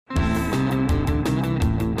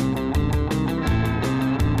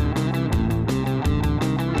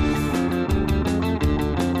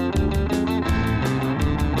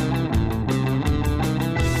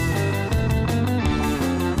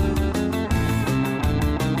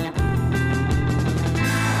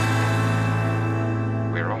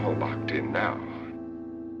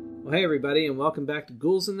Well, hey, everybody, and welcome back to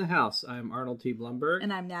Ghouls in the House. I'm Arnold T. Blumberg.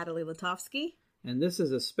 And I'm Natalie Latovsky. And this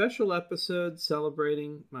is a special episode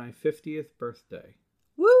celebrating my 50th birthday.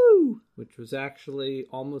 Woo! Which was actually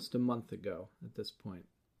almost a month ago at this point.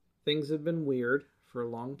 Things have been weird for a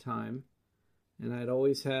long time, and I'd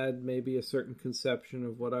always had maybe a certain conception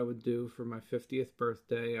of what I would do for my 50th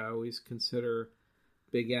birthday. I always consider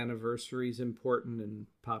big anniversaries important in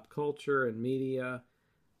pop culture and media,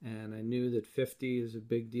 and I knew that 50 is a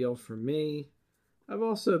big deal for me. I've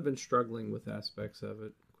also been struggling with aspects of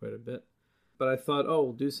it quite a bit. But I thought,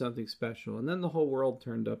 we'll do something special. And then the whole world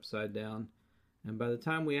turned upside down. And by the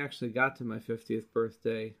time we actually got to my 50th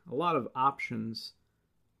birthday, a lot of options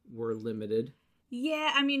were limited.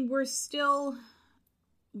 Yeah, I mean, we're still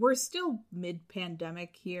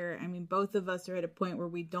mid-pandemic here. I mean, both of us are at a point where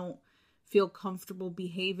we don't feel comfortable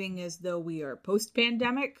behaving as though we are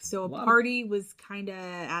post-pandemic. So a party was kind of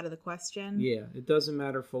out of the question. Yeah, it doesn't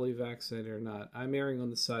matter fully vaccinated or not. I'm erring on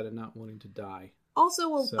the side of not wanting to die.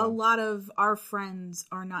 Also, a lot of our friends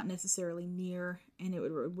are not necessarily near, and it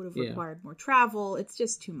would have required more travel. It's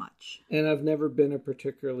just too much. And I've never been a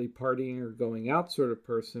particularly partying or going out sort of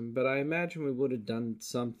person, but I imagine we would have done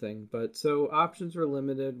something. But so options were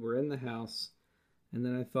limited. We're in the house. And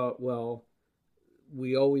then I thought, well,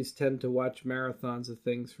 we always tend to watch marathons of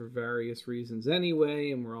things for various reasons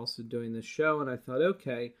anyway, and we're also doing this show. And I thought,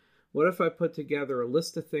 okay, what if I put together a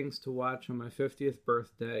list of things to watch on my 50th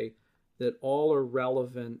birthday that all are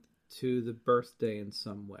relevant to the birthday in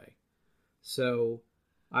some way? So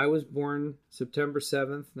I was born September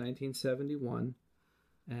 7th, 1971,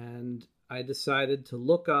 and I decided to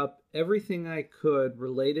look up everything I could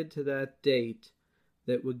related to that date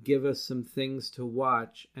that would give us some things to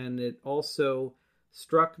watch. And it also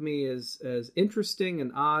struck me as interesting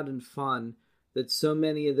and odd and fun that so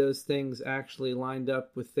many of those things actually lined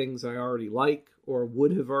up with things I already like or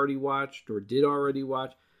would have already watched or did already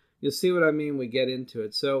watch. You'll see what I mean when we get into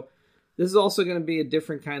it. So this is also going to be a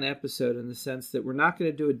different kind of episode in the sense that we're not going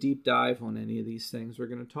to do a deep dive on any of these things. We're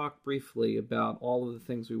going to talk briefly about all of the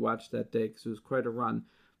things we watched that day because it was quite a run.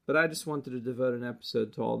 But I just wanted to devote an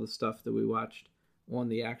episode to all the stuff that we watched on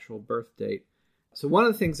the actual birth date. So one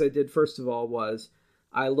of the things I did, first of all, was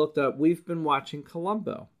I looked up, we've been watching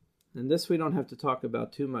Columbo. And this we don't have to talk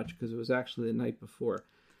about too much because it was actually the night before.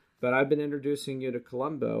 But I've been introducing you to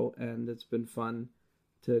Columbo, and it's been fun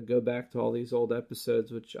to go back to all these old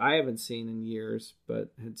episodes, which I haven't seen in years,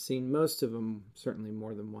 but had seen most of them, certainly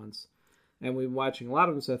more than once. And we've been watching a lot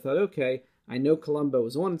of them, so I thought, okay, I know Columbo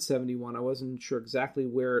was on in 71. I wasn't sure exactly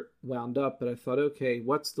where it wound up, but I thought, okay,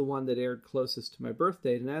 what's the one that aired closest to my birth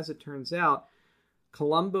date? And as it turns out,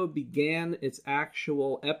 Columbo began its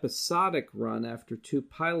actual episodic run after 2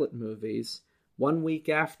 pilot movies 1 week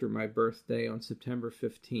after my birthday on September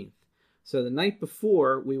 15th. So the night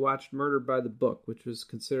before, we watched Murder by the Book, which was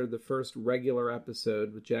considered the first regular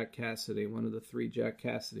episode with Jack Cassidy, one of the 3 Jack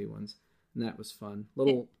Cassidy ones. And that was fun.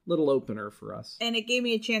 Little opener for us. And it gave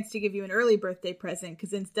me a chance to give you an early birthday present,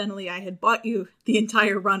 because incidentally I had bought you the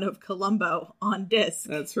entire run of Columbo on disc.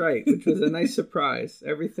 That's right, which was a nice surprise.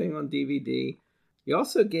 Everything on DVD. You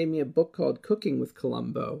also gave me a book called Cooking with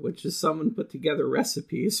Columbo, which is someone put together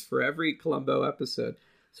recipes for every Columbo episode.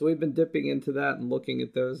 So we've been dipping into that and looking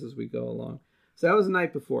at those as we go along. So that was the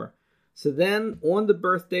night before. So then on the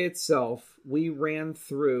birthday itself, we ran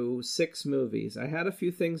through 6 movies. I had a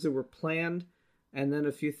few things that were planned and then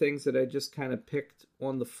a few things that I just kind of picked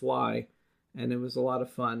on the fly. And it was a lot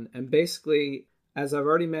of fun. And basically, as I've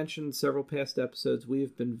already mentioned in several past episodes,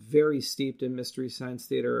 we've been very steeped in Mystery Science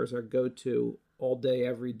Theater as our go-to all day,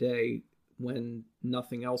 every day when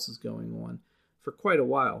nothing else is going on for quite a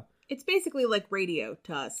while. It's basically like radio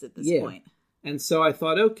to us at this point. And so I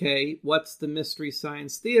thought, okay, what's the Mystery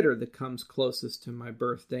Science Theater that comes closest to my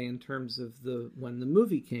birthday in terms of when the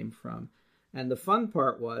movie came from? And the fun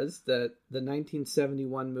part was that the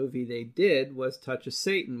 1971 movie they did was Touch of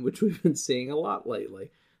Satan, which we've been seeing a lot lately.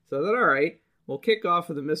 So I thought, all right, we'll kick off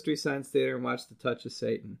with the Mystery Science Theater and watch the Touch of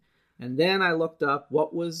Satan. And then I looked up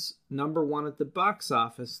what was number 1 at the box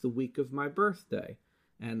office the week of my birthday.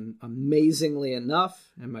 And amazingly enough,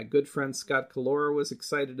 and my good friend Scott Calora was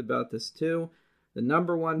excited about this too, the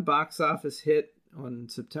number 1 box office hit on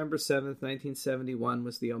September 7th, 1971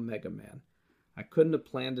 was the Omega Man. I couldn't have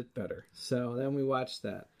planned it better. So then we watched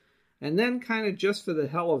that. And then kind of just for the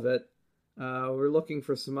hell of it, we're looking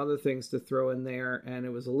for some other things to throw in there, and it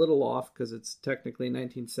was a little off because it's technically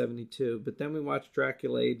 1972. But then we watched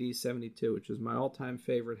Dracula AD 72, which is my all-time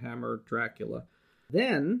favorite Hammer Dracula.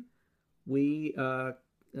 Then we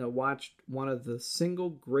watched one of the single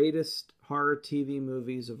greatest horror TV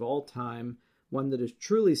movies of all time, one that has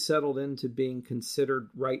truly settled into being considered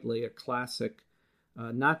rightly a classic,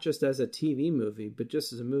 not just as a TV movie, but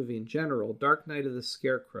just as a movie in general, Dark Night of the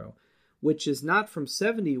Scarecrow, which is not from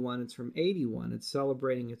 71, it's from 81. It's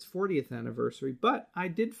celebrating its 40th anniversary, but I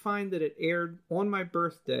did find that it aired on my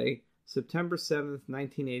birthday, September 7th,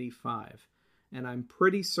 1985, and I'm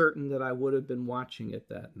pretty certain that I would have been watching it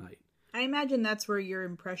that night. I imagine that's where your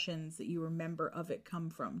impressions that you remember of it come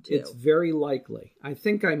from, too. It's very likely. I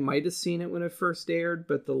think I might have seen it when it first aired,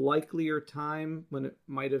 but the likelier time when it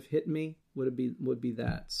might have hit me would be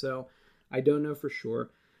that. So I don't know for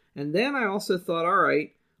sure. And then I also thought, all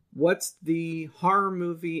right, what's the horror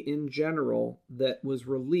movie in general that was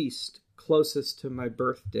released closest to my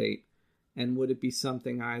birth date? And would it be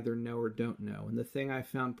something I either know or don't know? And the thing I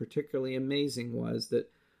found particularly amazing was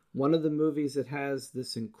that one of the movies that has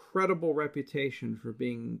this incredible reputation for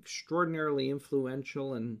being extraordinarily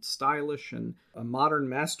influential and stylish and a modern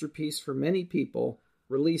masterpiece for many people,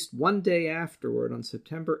 released one day afterward on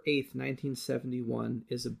September 8th, 1971,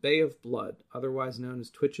 is A Bay of Blood, otherwise known as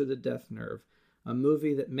Twitch of the Death Nerve, a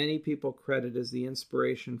movie that many people credit as the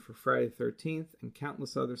inspiration for Friday the 13th and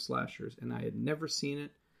countless other slashers, and I had never seen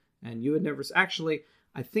it, and you had never... Actually,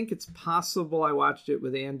 I think it's possible I watched it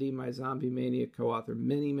with Andy, my Zombie Mania co-author,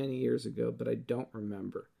 many, many years ago, but I don't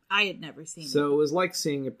remember. I had never seen it. So it was like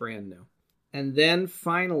seeing it brand new. And then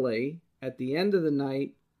finally, at the end of the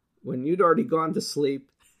night, when you'd already gone to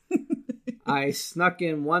sleep, I snuck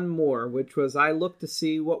in one more, which was I looked to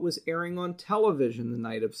see what was airing on television the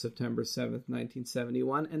night of September 7th,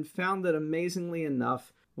 1971, and found that amazingly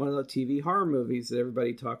enough, one of the TV horror movies that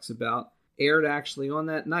everybody talks about aired actually on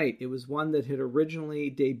that night. It was one that had originally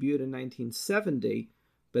debuted in 1970,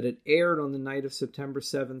 but it aired on the night of September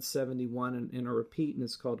 7th, 71 in a repeat, and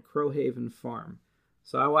it's called Crowhaven Farm.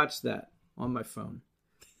 So I watched that on my phone.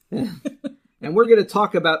 And we're going to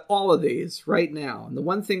talk about all of these right now. And the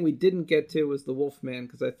one thing we didn't get to was The Wolfman,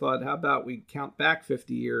 because I thought, how about we count back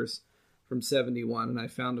 50 years from 71? And I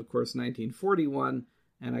found, of course, 1941,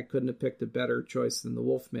 and I couldn't have picked a better choice than The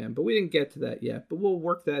Wolfman. But we didn't get to that yet. But we'll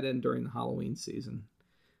work that in during the Halloween season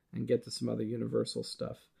and get to some other Universal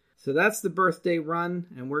stuff. So that's the birthday run,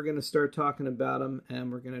 and we're going to start talking about them,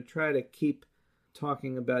 and we're going to try to keep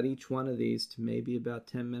talking about each one of these to maybe about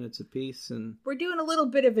 10 minutes apiece. And we're doing a little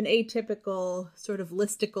bit of an atypical sort of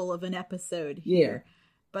listicle of an episode here. Yeah.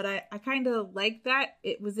 But I kind of like that.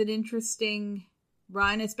 It was an interesting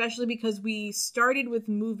run, especially because we started with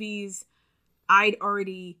movies I'd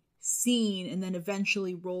already seen and then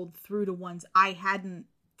eventually rolled through to ones I hadn't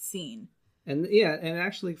seen. And yeah, and it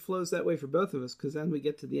actually flows that way for both of us, because then we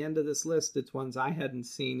get to the end of this list, it's ones I hadn't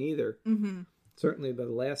seen either. Mm-hmm. Certainly the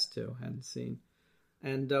last two I hadn't seen.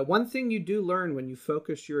 And one thing you do learn when you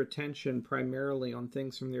focus your attention primarily on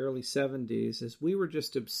things from the early 70s is we were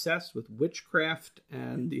just obsessed with witchcraft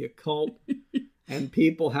and the occult and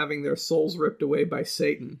people having their souls ripped away by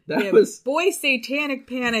Satan. Boy, satanic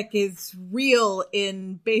panic is real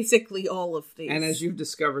in basically all of these. And as you've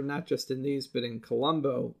discovered, not just in these, but in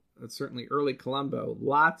Columbo, certainly early Columbo,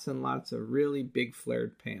 lots and lots of really big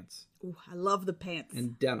flared pants. Ooh, I love the pants.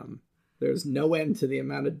 And denim. There's no end to the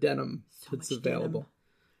amount of denim that's available. Denim.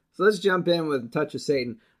 So let's jump in with Touch of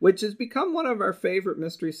Satan, which has become one of our favorite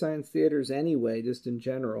Mystery Science Theaters anyway, just in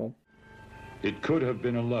general. It could have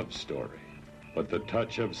been a love story, but the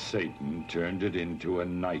touch of Satan turned it into a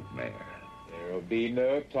nightmare. There'll be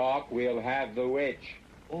no talk. We'll have the witch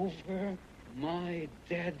over my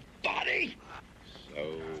dead body.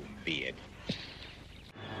 So be it.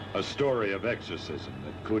 A story of exorcism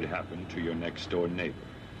that could happen to your next-door neighbor.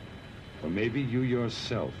 Or maybe you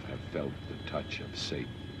yourself have felt the touch of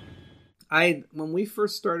Satan. When we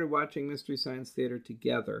first started watching Mystery Science Theater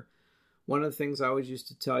together, one of the things I always used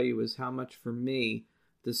to tell you was how much for me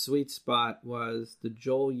the sweet spot was the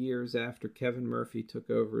Joel years after Kevin Murphy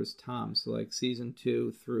took over as Tom. So like season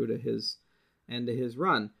 2 through to his end of his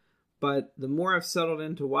run. But the more I've settled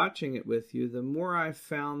into watching it with you, the more I've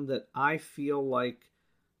found that I feel like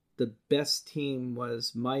the best team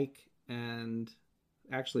was Mike and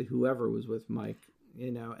actually whoever was with Mike,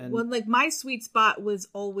 and well, like my sweet spot was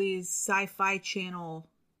always Sci-Fi Channel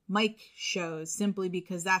Mike shows, simply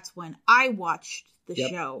because that's when I watched the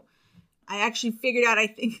show. I actually figured out, I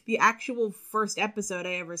think the actual first episode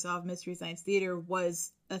I ever saw of Mystery Science Theater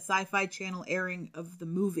was a Sci-Fi Channel airing of the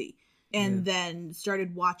movie, and then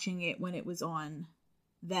started watching it when it was on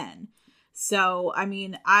then. So, I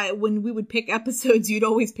mean, when we would pick episodes, you'd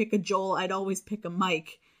always pick a Joel, I'd always pick a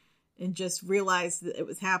Mike. and just realized that it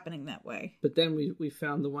was happening that way. But then we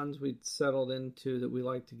found the ones we'd settled into that we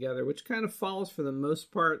like together, which kind of follows for the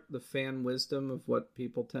most part the fan wisdom of what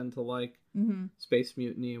people tend to like. Mm-hmm. Space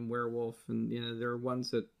Mutiny and Werewolf, and there are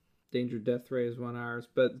ones that Danger Death Ray is one of ours.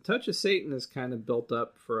 But The Touch of Satan is kind of built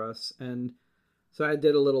up for us, and so I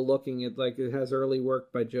did a little looking at, like, it has early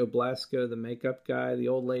work by Joe Blasco, the makeup guy, the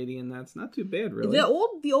old lady, and that's not too bad, really.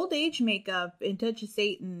 The old age makeup in Touch of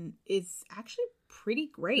Satan is actually pretty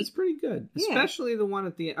great. It's pretty good, especially the one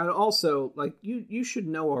at the end. And also, like, you should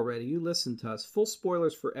know already. You listen to us. Full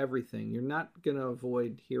spoilers for everything. You're not going to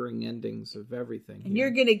avoid hearing endings of everything. And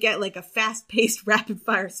you're going to get, like, a fast-paced,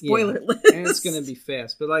 rapid-fire spoiler list. And it's going to be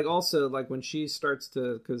fast. But, like, also, like, when she starts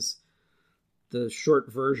to, because the short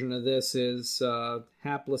version of this is a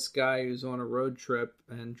hapless guy who's on a road trip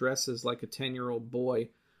and dresses like a 10-year-old boy,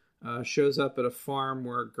 shows up at a farm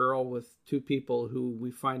where a girl with two people who we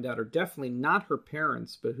find out are definitely not her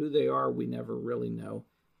parents, but who they are we never really know.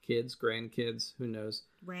 Kids, grandkids, who knows.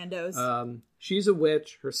 Randos. She's a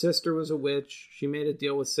witch. Her sister was a witch. She made a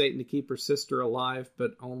deal with Satan to keep her sister alive,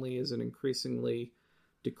 but only as an increasingly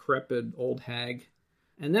decrepit old hag.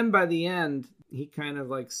 And then by the end, he kind of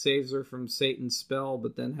like saves her from Satan's spell,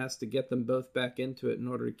 but then has to get them both back into it in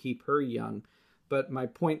order to keep her young. But my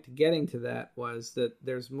point to getting to that was that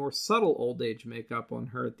there's more subtle old age makeup on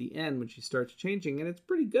her at the end when she starts changing, and it's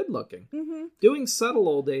pretty good looking. Mm-hmm. Doing subtle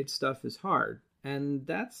old age stuff is hard, and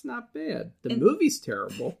that's not bad. The movie's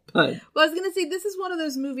terrible, but... Well, I was going to say, this is one of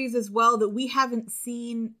those movies as well that we haven't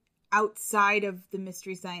seen outside of the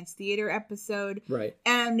Mystery Science Theater episode. Right.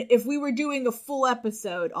 And if we were doing a full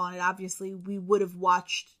episode on it, obviously we would have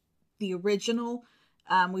watched the original.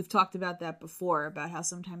 We've talked about that before, about how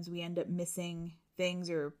sometimes we end up missing things,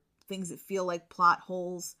 or things that feel like plot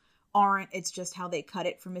holes aren't. It's just how they cut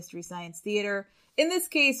it for Mystery Science Theater. In this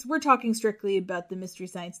case, we're talking strictly about the Mystery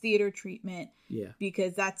Science Theater treatment. Yeah.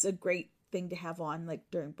 Because that's a great thing to have on, like,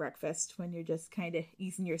 during breakfast when you're just kind of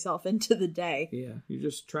easing yourself into the day. Yeah, you're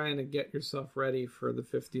just trying to get yourself ready for the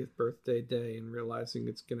 50th birthday day and realizing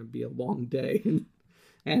it's going to be a long day.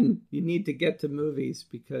 And you need to get to movies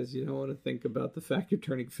because you don't want to think about the fact you're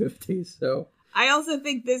turning 50. So I also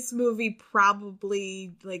think this movie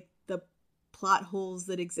probably, like, the plot holes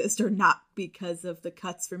that exist are not because of the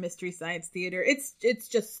cuts for Mystery Science Theater. It's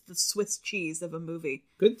just the Swiss cheese of a movie.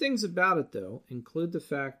 Good things about it, though, include the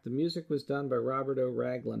fact the music was done by Robert O.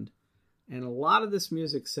 Ragland. And a lot of this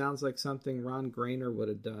music sounds like something Ron Grainer would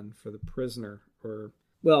have done for The Prisoner, or,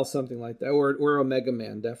 well, something like that, or Omega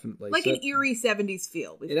Man, definitely. Like an eerie 70s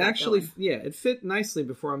feel. It actually, it fit nicely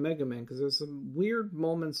before Omega Man, because there's some weird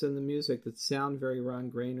moments in the music that sound very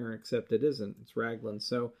Ron Grainer, except it isn't. It's Ragland.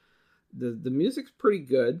 So the music's pretty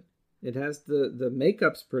good. It has the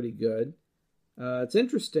makeup's pretty good. It's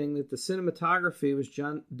interesting that the cinematography was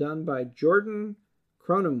done by Jordan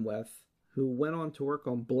Cronenweth, who went on to work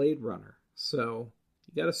on Blade Runner. So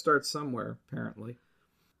you got to start somewhere, apparently.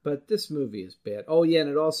 But this movie is bad. Oh, yeah, and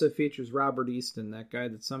it also features Robert Easton, that guy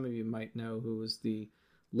that some of you might know, who was the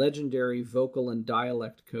legendary vocal and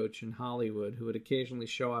dialect coach in Hollywood, who would occasionally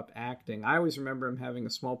show up acting. I always remember him having a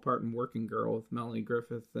small part in Working Girl with Melanie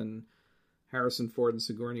Griffith and Harrison Ford and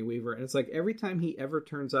Sigourney Weaver. And it's like every time he ever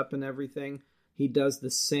turns up in everything, he does the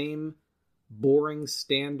same boring,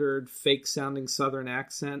 standard, fake-sounding Southern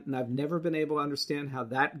accent, and I've never been able to understand how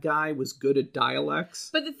that guy was good at dialects.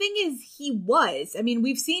 But the thing is, he was. I mean,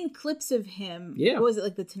 we've seen clips of him. Yeah. What was it,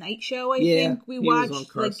 like The Tonight Show, I think we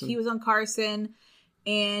watched? Like, he was on Carson,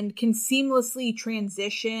 and can seamlessly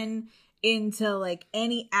transition into, like,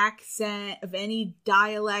 any accent of any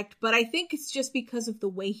dialect. But I think it's just because of the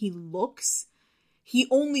way he looks. He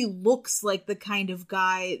only looks like the kind of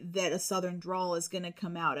guy that a Southern drawl is going to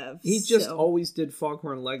come out of. He just always did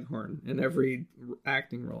Foghorn Leghorn in every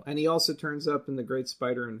acting role. And he also turns up in The Great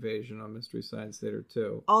Spider Invasion on Mystery Science Theater,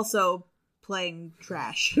 too. Also playing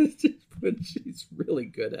trash. Which he's really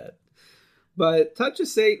good at. But Touch of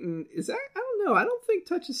Satan is, I don't know, I don't think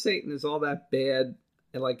Touch of Satan is all that bad,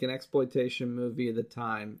 like an exploitation movie of the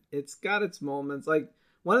time. It's got its moments, like,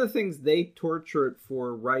 one of the things they torture it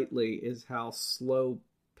for rightly is how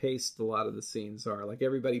slow-paced a lot of the scenes are. Like,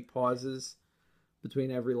 everybody pauses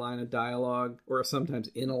between every line of dialogue, or sometimes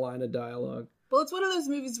in a line of dialogue. Well, it's one of those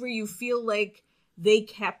movies where you feel like they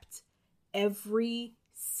kept every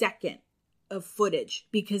second of footage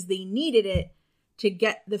because they needed it to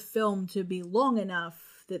get the film to be long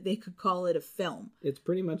enough that they could call it a film. It's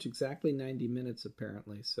pretty much exactly 90 minutes,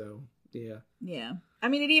 apparently, so... Yeah. I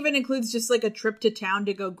mean, it even includes just like a trip to town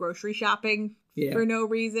to go grocery shopping for no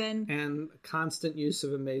reason. And constant use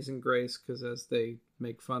of Amazing Grace, because as they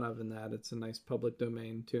make fun of in that, it's a nice public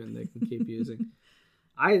domain tune they can keep using.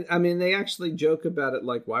 I mean, they actually joke about it,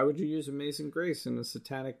 like, why would you use Amazing Grace in a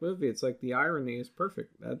satanic movie? It's like the irony is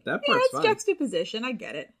perfect. That part's it's fine. juxtaposition. I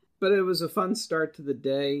get it. But it was a fun start to the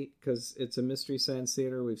day because it's a Mystery Science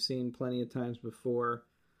Theater we've seen plenty of times before.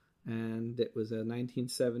 And it was a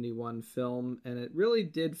 1971 film. And it really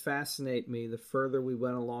did fascinate me the further we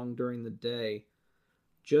went along during the day,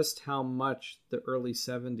 just how much the early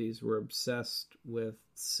 70s were obsessed with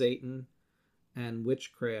Satan and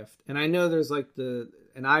witchcraft. And I know there's like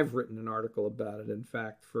and I've written an article about it, in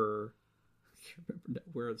fact, for, I can't remember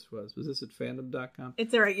where it was. Was this at fandom.com?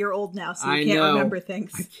 It's all right. You're old now, so you can't remember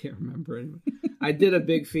things. I can't remember anymore. I did a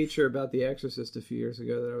big feature about The Exorcist a few years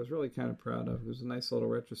ago that I was really kind of proud of. It was a nice little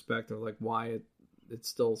retrospective, like why it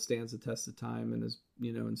still stands the test of time and has,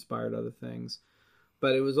 inspired other things.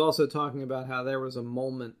 But it was also talking about how there was a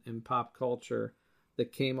moment in pop culture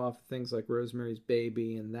that came off of things like Rosemary's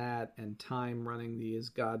Baby and Time running the Is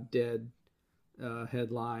God Dead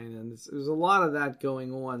headline. And there's a lot of that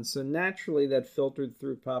going on. So naturally that filtered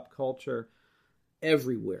through pop culture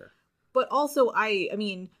everywhere. But also, I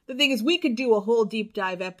mean, the thing is, we could do a whole deep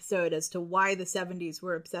dive episode as to why the 70s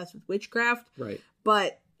were obsessed with witchcraft. Right.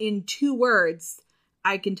 But in 2 words,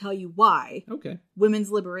 I can tell you why. Okay.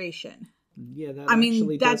 Women's liberation. Yeah,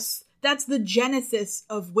 that's the genesis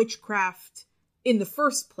of witchcraft in the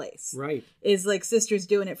first place. Right. Is like sisters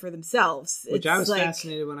doing it for themselves. Which I was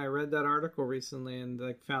fascinated when I read that article recently and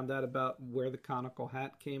found out about where the conical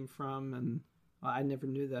hat came from, and I never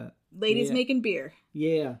knew that. Ladies making beer.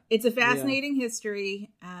 Yeah. It's a fascinating history.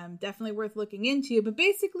 Definitely worth looking into. But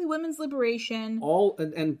basically, women's liberation.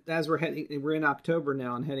 And as we're in October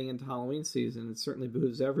now and heading into Halloween season, it certainly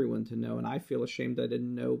behooves everyone to know. And I feel ashamed I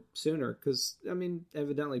didn't know sooner because, I mean,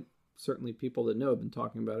 evidently, certainly people that know have been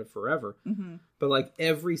talking about it forever. Mm-hmm. But like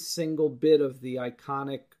every single bit of the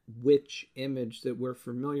iconic witch image that we're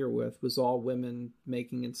familiar with was all women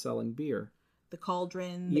making and selling beer. The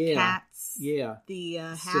cauldron, the cats, the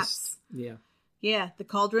hats. Yeah, the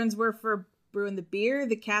cauldrons were for brewing the beer.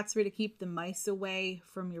 The cats were to keep the mice away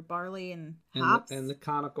from your barley and hops. And the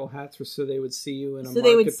conical hats were so they would see you in a marketplace. So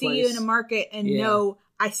they would see you in a market and know,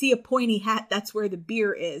 I see a pointy hat, that's where the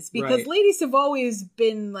beer is. Because ladies have always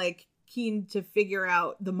been like keen to figure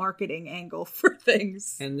out the marketing angle for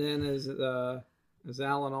things. And then as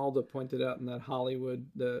Alan Alda pointed out in that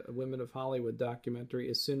the Women of Hollywood documentary,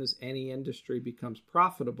 as soon as any industry becomes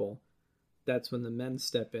profitable, that's when the men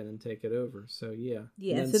step in and take it over. So, yeah.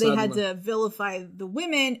 Yeah, so they had to vilify the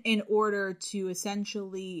women in order to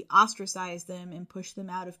essentially ostracize them and push them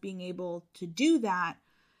out of being able to do that.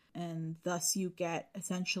 And thus you get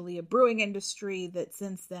essentially a brewing industry that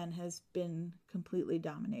since then has been completely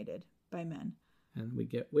dominated by men. And we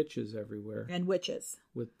get witches everywhere. And witches.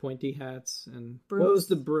 With pointy hats. And brooms. What was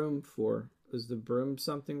the broom for? Was the broom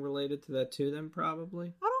something related to that too then,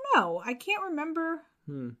 probably? I don't know. I can't remember.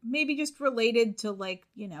 Maybe just related to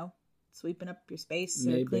sweeping up your space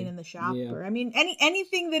or cleaning the shop. Yeah. Or, I mean,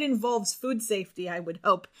 anything that involves food safety, I would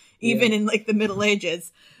hope, even in the Middle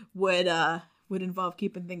Ages, would involve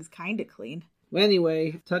keeping things kind of clean. Well,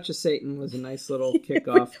 anyway, Touch of Satan was a nice little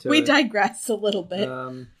kickoff to it. We digress a little bit.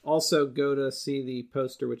 Also, go to see the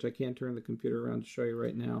poster, which I can't turn the computer around to show you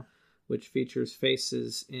right now, which features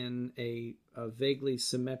faces in a vaguely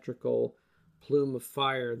symmetrical plume of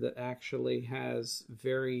fire that actually has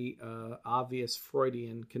very obvious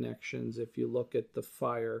Freudian connections if you look at the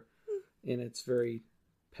fire in its very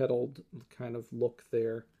petaled kind of look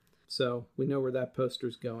there. So we know where that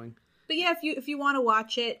poster's going. But yeah, if you want to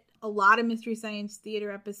watch it, a lot of Mystery Science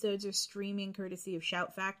Theater episodes are streaming courtesy of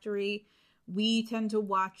Shout Factory. We tend to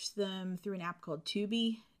watch them through an app called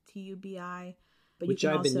Tubi, Tubi. But which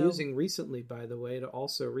I've been using recently, by the way, to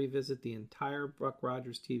also revisit the entire Buck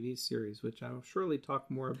Rogers TV series, which I'll surely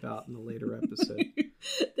talk more about in a later episode.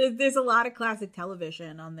 There's a lot of classic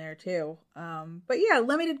television on there, too. But yeah,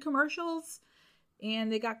 limited commercials,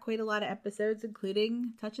 and they got quite a lot of episodes,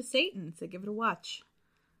 including Touch of Satan, so give it a watch.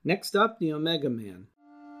 Next up, the Omega Man.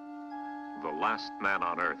 The last man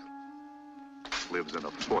on Earth lives in a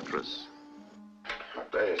fortress.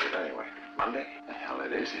 What day is it anyway? Monday? The hell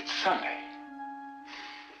it is. It's Sunday.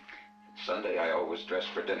 Sunday, I always dress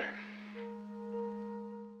for dinner.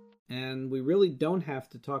 And we really don't have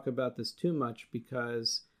to talk about this too much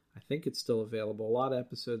because I think it's still available. A lot of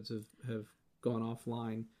episodes have gone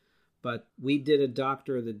offline. But we did a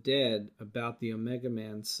Doctor of the Dead about the Omega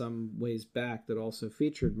Man some ways back that also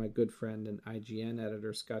featured my good friend and IGN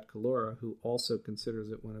editor, Scott Kalora, who also considers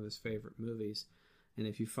it one of his favorite movies. And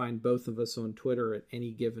if you find both of us on Twitter at any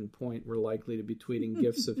given point, we're likely to be tweeting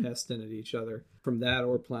gifs of Heston at each other from that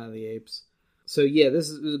or Planet of the Apes. So yeah, this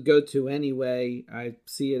is a go-to anyway. I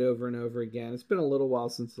see it over and over again. It's been a little while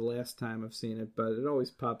since the last time I've seen it, but it always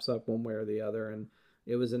pops up one way or the other. And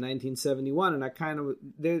it was in 1971, and I kind of...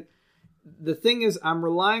 The thing is, I'm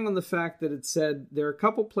relying on the fact that it said... There are a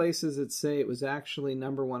couple places that say it was actually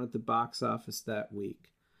number one at the box office that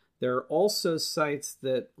week. There are also sites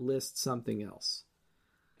that list something else.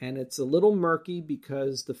 And it's a little murky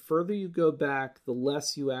because the further you go back, the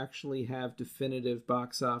less you actually have definitive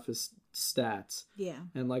box office stats. Yeah.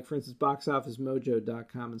 And like, for instance,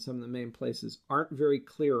 boxofficemojo.com and some of the main places aren't very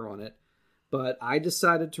clear on it. But I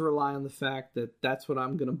decided to rely on the fact that that's what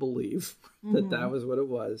I'm going to believe, that was what it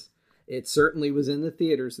was. It certainly was in the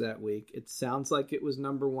theaters that week. It sounds like it was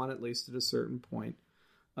number one, at least at a certain point.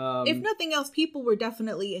 If nothing else, people were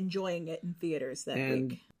definitely enjoying it in theaters that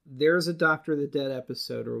week. There's a Doctor of the Dead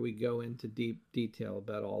episode where we go into deep detail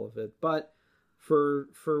about all of it. But for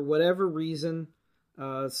whatever reason,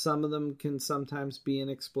 some of them can sometimes be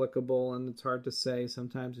inexplicable, and it's hard to say.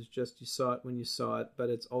 Sometimes it's just you saw it when you saw it, but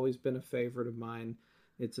it's always been a favorite of mine.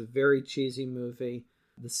 It's a very cheesy movie.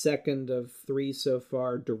 The second of 3 so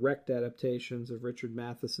far direct adaptations of Richard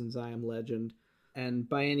Matheson's I Am Legend. And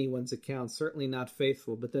by anyone's account, certainly not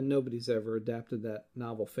faithful, but then nobody's ever adapted that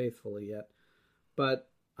novel faithfully yet. But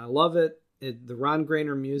I love it. The Ron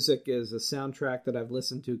Grainer music is a soundtrack that I've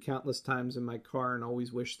listened to countless times in my car and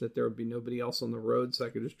always wish that there would be nobody else on the road so I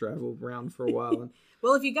could just drive around for a while.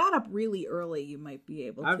 Well, if you got up really early, you might be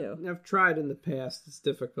able to. I've tried in the past. It's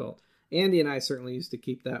difficult. Andy and I certainly used to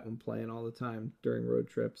keep that one playing all the time during road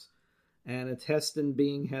trips. And it's Heston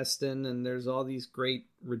being Heston, and there's all these great,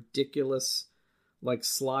 ridiculous... like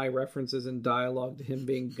sly references and dialogue to him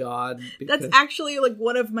being God. That's actually like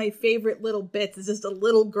one of my favorite little bits. Is just a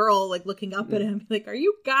little girl like looking up at him like, "Are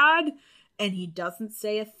you God?" And he doesn't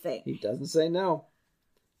say a thing. He doesn't say no.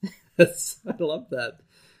 I love that.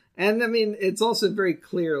 And I mean, it's also very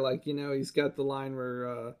clear, like, you know, he's got the line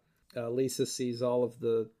where Lisa sees all of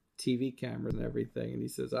the TV cameras and everything, and he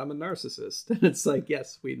says, "I'm a narcissist." And it's like,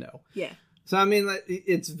 yes, we know. Yeah. So I mean,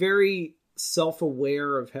 it's very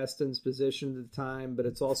self-aware of Heston's position at the time, but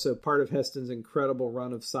it's also part of Heston's incredible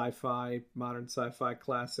run of sci-fi, modern sci-fi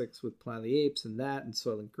classics with Planet of the Apes and that, and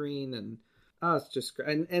Soylent Green, and it's just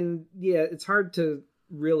great. And yeah, it's hard to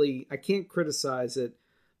really, I can't criticize it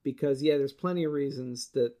because yeah, there's plenty of reasons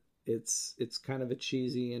that it's kind of a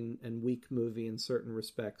cheesy and weak movie in certain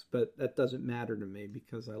respects, but that doesn't matter to me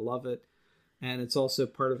because I love it, and it's also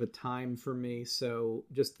part of a time for me. So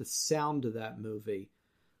just the sound of that movie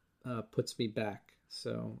puts me back.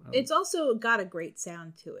 So it's also got a great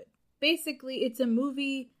sound to it. Basically, it's a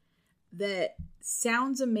movie that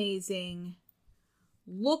sounds amazing,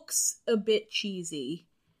 looks a bit cheesy,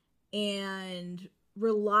 and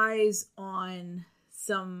relies on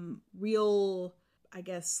some real, I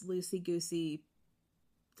guess, loosey-goosey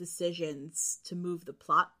decisions to move the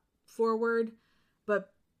plot forward,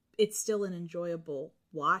 but it's still an enjoyable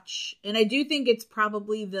watch. And I do think it's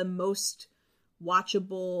probably the most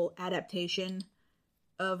watchable adaptation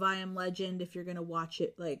of I Am Legend if you're going to watch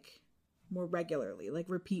it like more regularly, like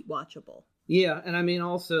repeat watchable. Yeah, and I mean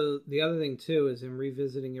also the other thing too is in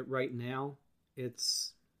revisiting it right now,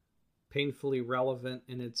 it's painfully relevant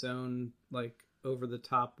in its own like over the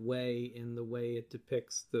top way in the way it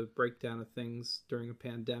depicts the breakdown of things during a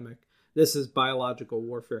pandemic. This is biological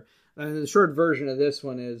warfare. And the short version of this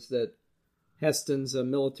one is that Heston's a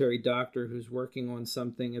military doctor who's working on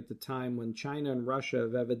something at the time when China and Russia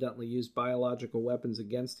have evidently used biological weapons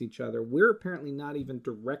against each other. We're apparently not even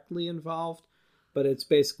directly involved, but it's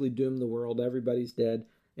basically doomed the world. Everybody's dead,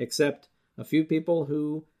 except a few people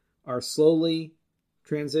who are slowly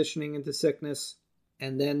transitioning into sickness,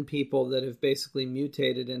 and then people that have basically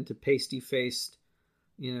mutated into pasty-faced,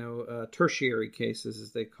 tertiary cases,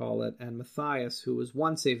 as they call it. And Matthias, who was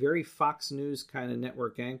once a very Fox News kind of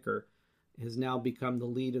network anchor, has now become the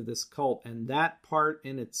lead of this cult, and that part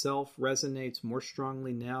in itself resonates more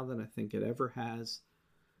strongly now than I think it ever has,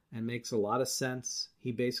 and makes a lot of sense.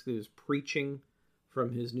 He basically was preaching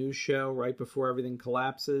from his news show right before everything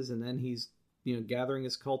collapses, and then he's gathering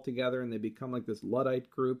his cult together, and they become like this Luddite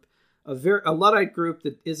group, a Luddite group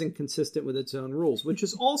that isn't consistent with its own rules, which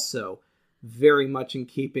is also very much in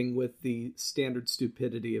keeping with the standard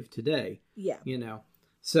stupidity of today. Yeah,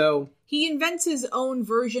 So he invents his own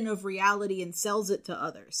version of reality and sells it to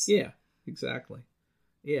others. Yeah, exactly.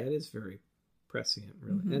 Yeah, it is very prescient,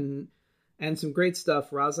 really. Mm-hmm. And some great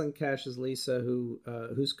stuff. Rosalind Cash is Lisa,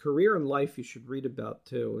 whose career and life you should read about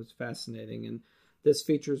too. It's fascinating. And this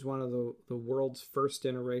features one of the world's first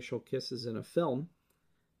interracial kisses in a film.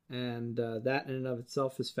 And that in and of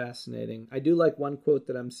itself is fascinating. I do like one quote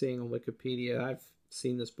that I'm seeing on Wikipedia. I've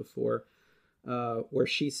seen this before. where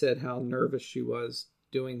she said how nervous she was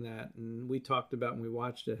doing that. And we talked about when we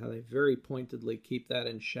watched it how they very pointedly keep that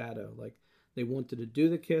in shadow. Like, they wanted to do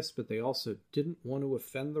the kiss, but they also didn't want to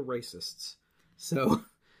offend the racists. So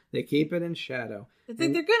they keep it in shadow. I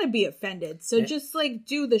think they're going to be offended. So just like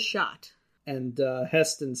do the shot. And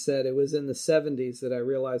Heston said, it was in the 70s that I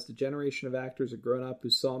realized a generation of actors had grown up who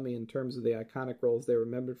saw me in terms of the iconic roles they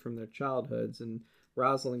remembered from their childhoods. And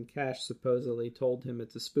Rosalind Cash supposedly told him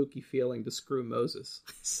it's a spooky feeling to screw Moses.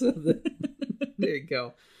 So there you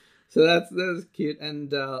go. So that's cute.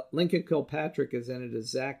 And Lincoln Kilpatrick is in it as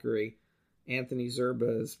Zachary. Anthony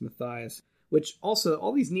Zerba as Matthias. Which also,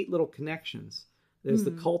 all these neat little connections. There's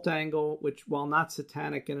the cult angle, which, while not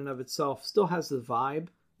satanic in and of itself, still has the vibe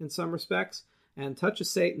in some respects. And Touch of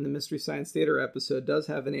Satan, the Mystery Science Theater episode, does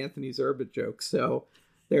have an Anthony Zerba joke. So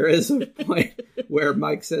there is a point where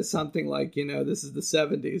Mike says something like, this is the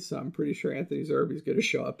 70s, so I'm pretty sure Anthony Zerba is going to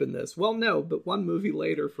show up in this. Well, no, but one movie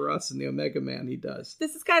later for us in the Omega Man, he does.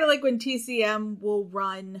 This is kind of like when TCM will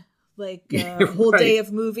run like a whole day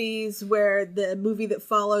of movies where the movie that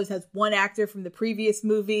follows has one actor from the previous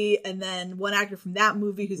movie and then one actor from that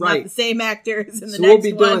movie who's not the same actors in the next one. So we'll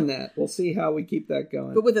be doing that. We'll see how we keep that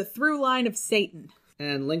going. But with a through line of Satan.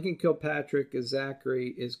 And Lincoln Kilpatrick as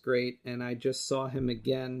Zachary is great, and I just saw him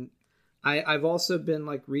again. I've also been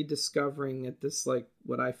like rediscovering at this, like,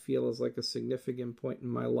 what I feel is like a significant point in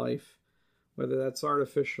my life. Whether that's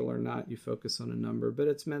artificial or not, you focus on a number, but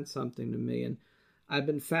it's meant something to me. And I've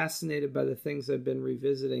been fascinated by the things I've been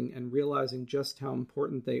revisiting and realizing just how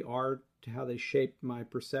important they are to how they shaped my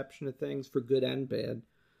perception of things, for good and bad.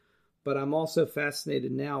 But I'm also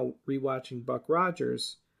fascinated now, rewatching Buck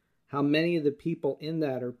Rogers, how many of the people in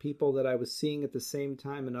that are people that I was seeing at the same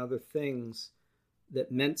time in other things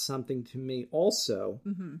that meant something to me also.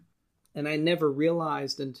 Mm-hmm. And I never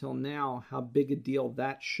realized until now how big a deal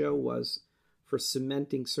that show was for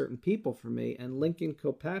cementing certain people for me. And Lincoln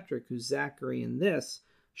Kilpatrick, who's Zachary in this,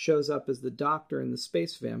 shows up as the doctor in the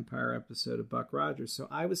Space Vampire episode of Buck Rogers. So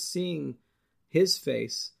I was seeing his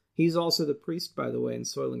face. He's also the priest, by the way, in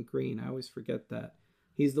Soylent Green. I always forget that.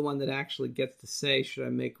 He's the one that actually gets to say, should I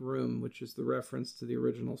make room, which is the reference to the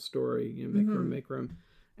original story, make room, make room.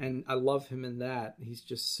 And I love him in that. He's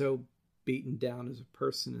just so beaten down as a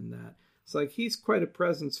person in that. It's like he's quite a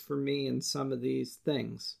presence for me in some of these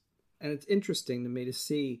things. And it's interesting to me to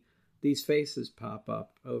see these faces pop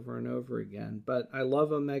up over and over again. But I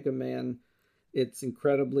love Omega Man. It's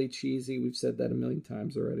incredibly cheesy. We've said that a million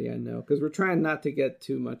times already, I know. Because we're trying not to get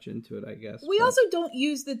too much into it, I guess. We also don't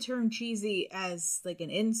use the term cheesy as like an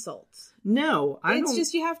insult. No, It's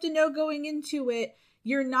just you have to know going into it,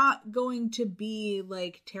 you're not going to be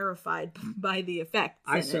like terrified by the effects.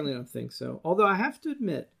 I certainly don't think so. Although I have to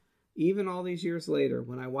admit, even all these years later,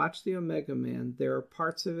 when I watch the Omega Man, there are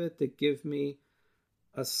parts of it that give me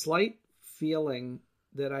a slight feeling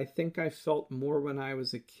that I think I felt more when I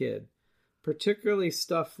was a kid. Particularly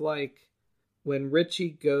stuff like when Richie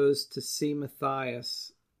goes to see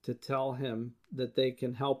Matthias to tell him that they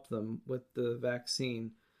can help them with the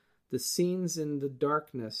vaccine. The scenes in the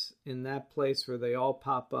darkness in that place where they all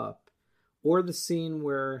pop up, or the scene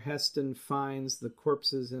where Heston finds the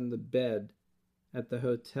corpses in the bed at the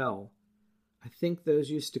hotel. I think those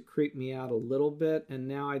used to creep me out a little bit, and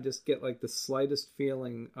now I just get like the slightest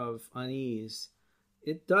feeling of unease.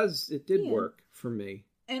 It did work for me.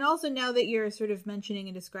 And also, now that you're sort of mentioning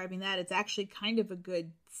and describing that, it's actually kind of a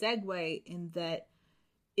good segue in that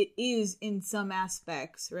it is, in some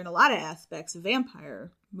aspects, or in a lot of aspects, a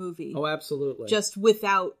vampire movie. Oh, absolutely. Just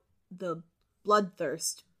without the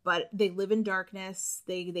bloodthirst. But they live in darkness.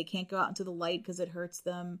 They can't go out into the light because it hurts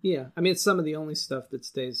them. Yeah. I mean, it's some of the only stuff that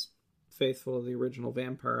stays faithful to the original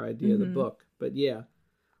vampire idea of the book. But yeah.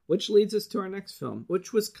 Which leads us to our next film,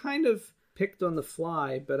 which was kind of picked on the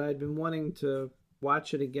fly, but I'd been wanting to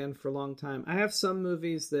watch it again for a long time. I have some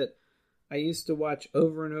movies that I used to watch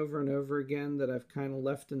over and over and over again that I've kind of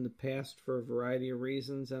left in the past for a variety of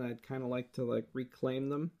reasons, and I'd kind of like to reclaim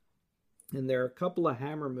them. And there are a couple of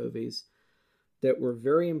Hammer movies that were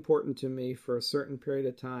very important to me for a certain period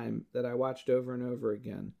of time that I watched over and over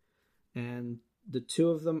again. And the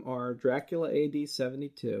two of them are Dracula AD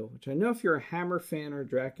 72, which I know if you're a Hammer fan or a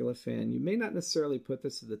Dracula fan, you may not necessarily put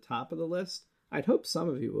this at the top of the list. I'd hope some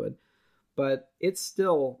of you would. But it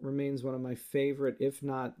still remains one of my favorite, if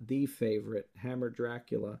not the favorite, Hammer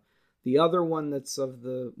Dracula. The other one that's of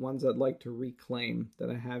the ones I'd like to reclaim that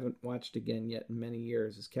I haven't watched again yet in many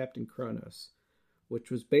years is Captain Kronos, which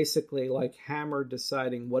was basically like Hammer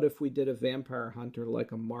deciding, what if we did a vampire hunter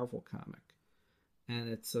like a Marvel comic? And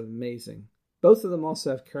it's amazing. Both of them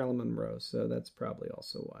also have Carolyn Monroe, so that's probably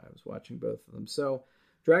also why I was watching both of them. So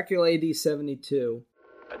Dracula AD 72.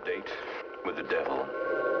 A date with the devil.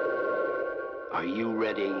 Are you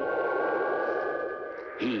ready?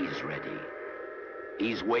 He's ready.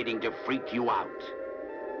 He's waiting to freak you out.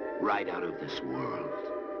 Right out of this world.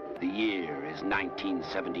 The year is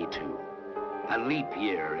 1972. A leap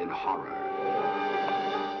year in horror.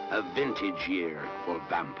 A vintage year for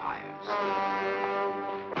vampires.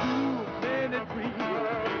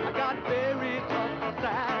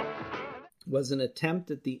 Was an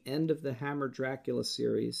attempt at the end of the Hammer Dracula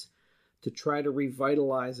series to try to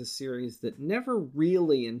revitalize a series that never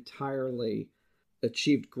really entirely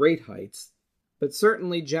achieved great heights, but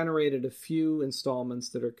certainly generated a few installments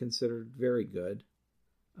that are considered very good,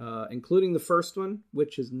 including the first one,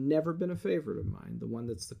 which has never been a favorite of mine, the one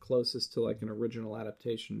that's the closest to like an original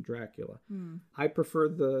adaptation of Dracula. I prefer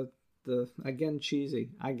the again, cheesy,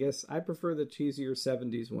 I guess, I prefer the cheesier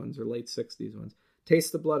 70s ones or late 60s ones.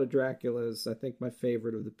 Taste the Blood of Dracula is, I think, my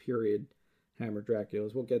favorite of the period Hammer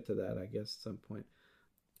Draculas. We'll get to that, I guess, at some point.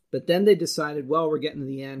 But then they decided, well, we're getting to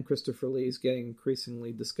the end. Christopher Lee's getting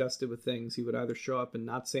increasingly disgusted with things. He would either show up and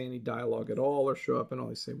not say any dialogue at all or show up and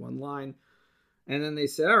only say one line. And then they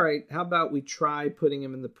said, all right, how about we try putting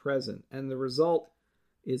him in the present? And the result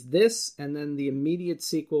is this, and then the immediate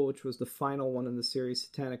sequel, which was the final one in the series,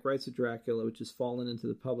 Satanic Rites of Dracula, which has fallen into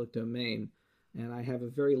the public domain. And I have a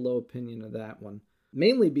very low opinion of that one.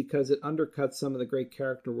 Mainly because it undercuts some of the great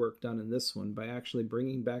character work done in this one by actually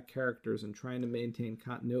bringing back characters and trying to maintain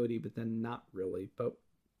continuity, but then not really. But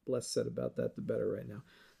less said about that, the better right now.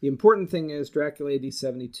 The important thing is Dracula AD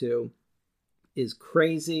 72 is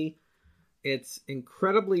crazy. It's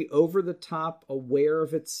incredibly over-the-top, aware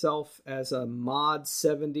of itself as a mod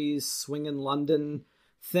 70s swinging London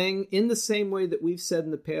thing, in the same way that we've said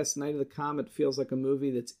in the past, Night of the Comet feels like a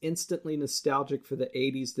movie that's instantly nostalgic for the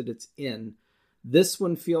 80s that it's in. This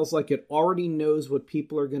one feels like it already knows what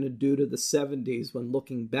people are going to do to the 70s when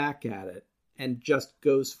looking back at it, and just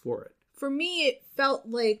goes for it. For me, it felt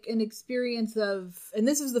like an experience of, and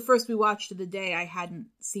this is the first we watched of the day I hadn't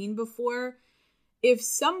seen before. If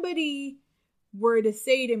somebody were to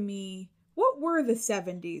say to me, what were the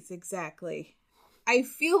 70s exactly? I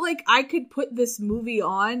feel like I could put this movie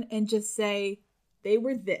on and just say, they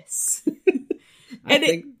were this. And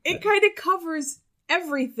it kind of covers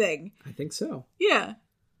everything. I think so. Yeah.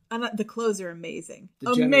 And the clothes are amazing.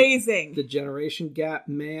 Amazing. The generation gap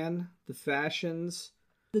man, the fashions.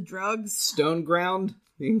 The drugs. Stoneground,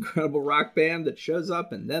 the incredible rock band that shows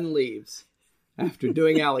up and then leaves after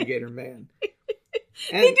doing Alligator Man.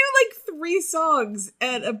 And they do like 3 songs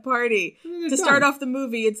at a party to start off the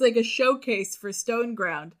movie. It's like a showcase for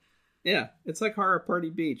Stoneground. Yeah, it's like Horror Party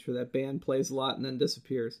Beach, where that band plays a lot and then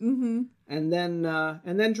disappears. Mm-hmm. And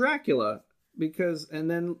then Dracula.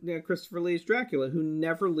 Christopher Lee's Dracula, who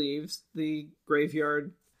never leaves the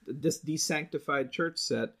graveyard, this desanctified church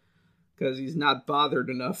set, because he's not bothered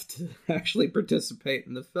enough to actually participate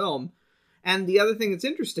in the film. And the other thing that's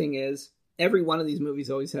interesting is every one of these movies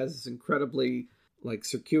always has this incredibly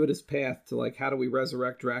circuitous path to how do we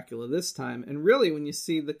resurrect Dracula this time. And really, when you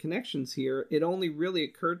see the connections here, it only really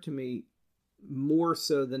occurred to me more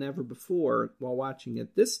so than ever before while watching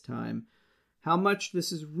it this time, how much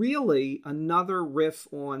this is really another riff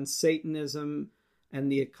on Satanism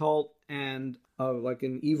and the occult and like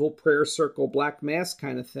an evil prayer circle, black mass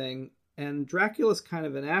kind of thing. And Dracula's kind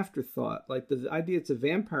of an afterthought. Like the idea it's a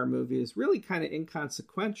vampire movie is really kind of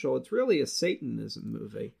inconsequential. It's really a Satanism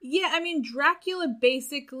movie. Yeah, I mean, Dracula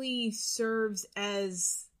basically serves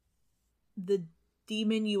as the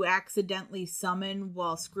demon you accidentally summon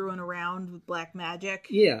while screwing around with black magic.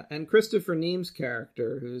 Yeah, and Christopher Neame's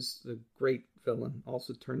character, who's a great villain,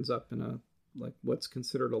 also turns up in a what's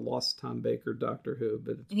considered a lost Tom Baker Doctor Who,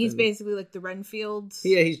 but he's basically like the Renfield.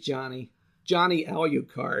 Yeah, he's Johnny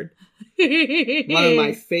Alucard. One of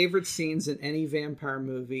my favorite scenes in any vampire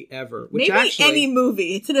movie ever. Any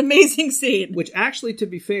movie. It's an amazing scene. Which actually, to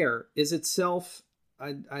be fair, is itself,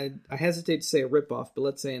 I hesitate to say a ripoff, but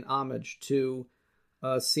let's say an homage to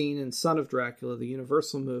a scene in Son of Dracula, the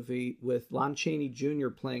Universal movie, with Lon Chaney Jr.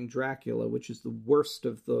 playing Dracula, which is the worst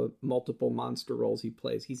of the multiple monster roles he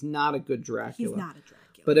plays. He's not a good Dracula. He's not a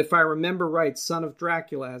Dracula. But if I remember right, Son of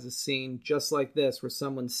Dracula has a scene just like this, where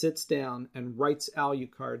someone sits down and writes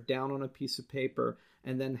Alucard down on a piece of paper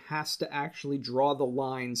and then has to actually draw the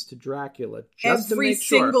lines to Dracula. Just to make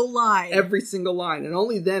sure. Every single line. And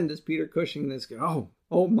only then does Peter Cushing this go,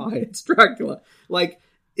 oh my, it's Dracula.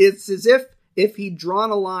 It's as if he'd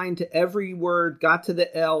drawn a line to every word, got to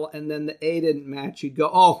the L, and then the A didn't match, you'd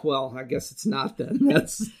go, oh, well, I guess it's not then.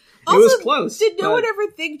 It was close. Did no one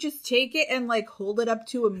ever think just take it and hold it up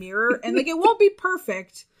to a mirror and it won't be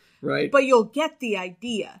perfect, Right. But you'll get the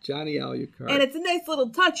idea. Johnny Alucard. And it's a nice little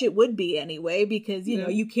touch, it would be anyway, because, you know,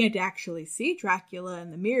 you can't actually see Dracula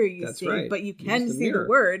in the mirror right. But you can see mirror. the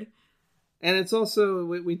word. And it's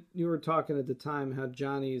also, you were talking at the time how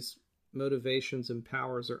Johnny's motivations and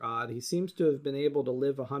powers are odd. He seems to have been able to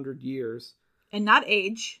live 100 years. And not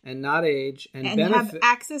age. And benefit. Have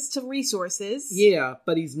access to resources. Yeah,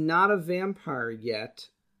 but he's not a vampire yet.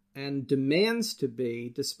 And demands to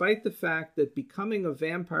be, despite the fact that becoming a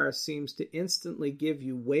vampire seems to instantly give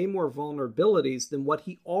you way more vulnerabilities than what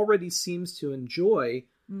he already seems to enjoy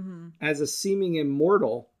as a seeming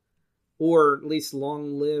immortal, or at least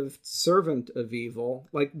long-lived servant of evil.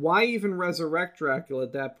 Like, why even resurrect Dracula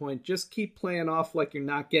at that point? Just keep playing off like you're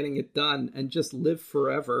not getting it done and just live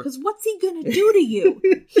forever. Because what's he going to do to you?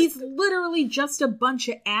 He's literally just a bunch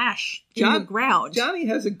of ash in the ground. Johnny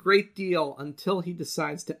has a great deal until he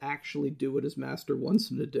decides to actually do what his master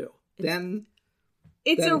wants him to do.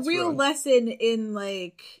 It's a real lesson in,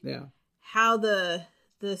 like, yeah, how the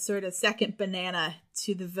sort of second banana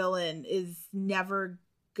to the villain is never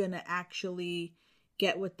gonna actually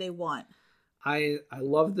get what they want. I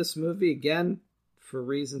love this movie, again, for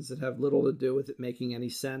reasons that have little to do with it making any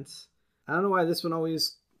sense. I don't know why this one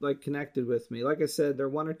always connected with me. Like I said, there are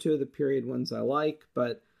one or two of the period ones I like,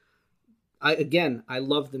 but I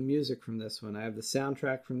love the music from this one. I have the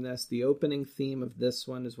soundtrack from this. The opening theme of this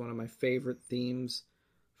one is one of my favorite themes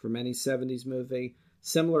from any 70s movie.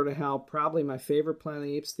 Similar to how probably my favorite Planet of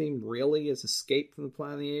the Apes theme really is Escape from the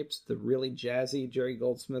Planet of the Apes, the really jazzy Jerry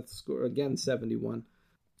Goldsmith score, again, 71.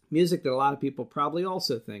 Music that a lot of people probably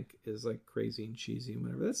also think is like crazy and cheesy and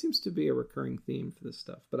whatever. That seems to be a recurring theme for this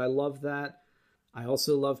stuff. But I love that. I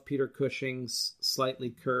also love Peter Cushing's slightly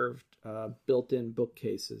curved built-in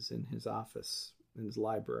bookcases in his office, in his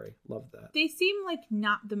library. Love that. They seem like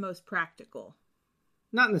not the most practical.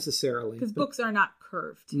 Not necessarily. Because books are not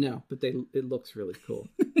curved. No, but it looks really cool.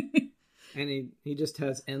 And he just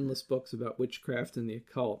has endless books about witchcraft and the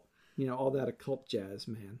occult. You know, all that occult jazz,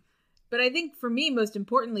 man. But I think for me, most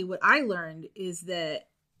importantly, what I learned is that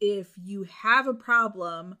if you have a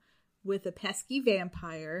problem with a pesky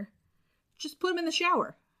vampire, just put him in the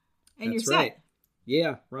shower. And That's you're right. set.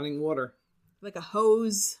 Yeah, running water. Like a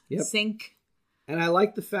hose, sink. And I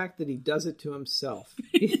like the fact that he does it to himself.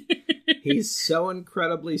 He's so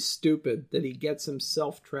incredibly stupid that he gets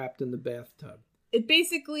himself trapped in the bathtub. It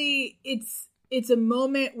basically, it's a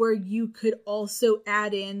moment where you could also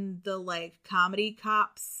add in the comedy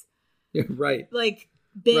cops. Yeah, right.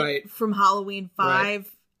 Bit from Halloween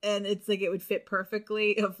 5. And it's it would fit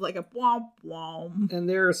perfectly of a womp womp. And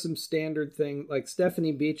there are some standard things, like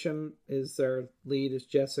Stephanie Beacham is their lead as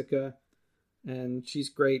Jessica. And she's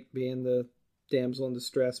great being the damsel in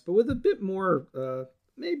distress, but with a bit more,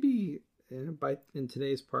 maybe in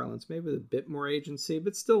today's parlance, maybe with a bit more agency,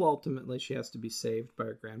 but still ultimately she has to be saved by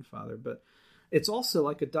her grandfather. But it's also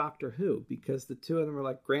like a Doctor Who, because the two of them are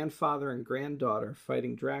like grandfather and granddaughter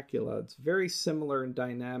fighting Dracula. It's very similar in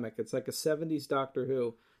dynamic. It's like a 70s Doctor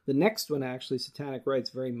Who. The next one, actually, Satanic Rites,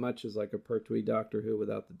 very much is like a Pertwee Doctor Who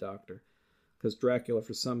without the Doctor. Because Dracula,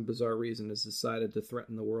 for some bizarre reason, has decided to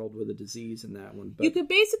threaten the world with a disease in that one. But you could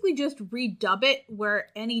basically just redub it where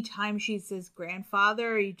any time she says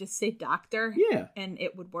grandfather, you just say doctor. Yeah. And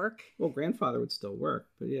it would work. Well, grandfather would still work.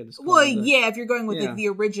 But yeah, just if you're going with the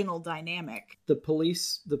original dynamic. The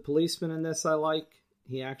policeman in this I like.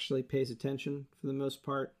 He actually pays attention for the most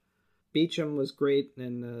part. Beecham was great,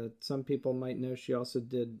 and some people might know she also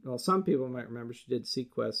did, well, some people might remember she did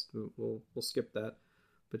Sequest. We'll skip that.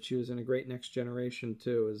 But she was in A Great Next Generation,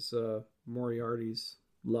 too, as Moriarty's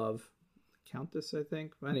love. Countess, I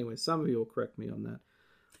think. Anyway, some of you will correct me on that.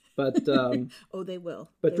 But oh, they will.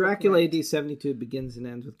 But they Dracula AD 72 begins and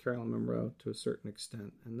ends with Carolyn Monroe to a certain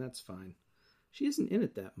extent, and that's fine. She isn't in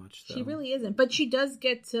it that much, though. She really isn't. But she does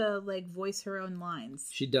get to, voice her own lines.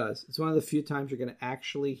 She does. It's one of the few times you're going to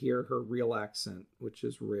actually hear her real accent, which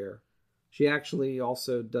is rare. She actually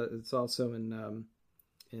also does. It's also in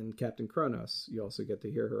Captain Kronos, you also get to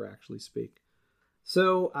hear her actually speak.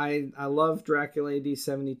 So I love Dracula AD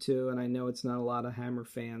 72, and I know it's not a lot of Hammer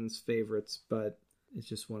fans' favorites, but it's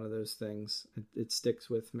just one of those things. It sticks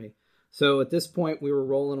with me. So at this point, we were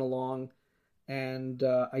rolling along, and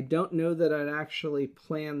I don't know that I'd actually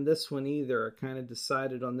planned this one either. I kind of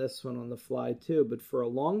decided on this one on the fly too, but for a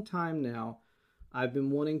long time now, I've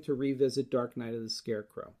been wanting to revisit Dark Night of the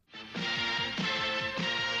Scarecrow.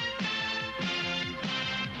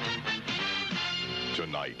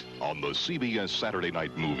 Tonight on the CBS Saturday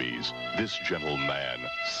Night Movies, this gentleman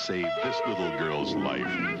saved this little girl's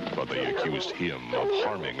life, but they accused him of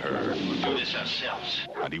harming her. We'll do this ourselves.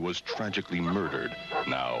 And he was tragically murdered.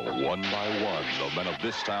 Now, one by one, the men of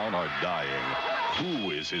this town are dying.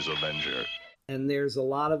 Who is his avenger? And there's a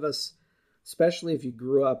lot of us, especially if you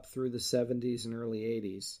grew up through the 70s and early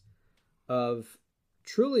 80s, of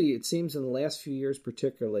truly, it seems in the last few years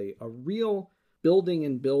particularly, a real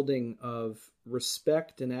building of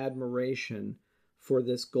respect and admiration for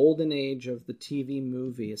this golden age of the TV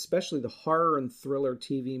movie, especially the horror and thriller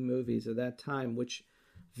TV movies of that time, which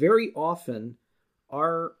very often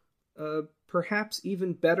are perhaps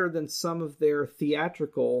even better than some of their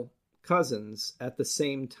theatrical cousins at the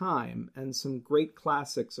same time, and some great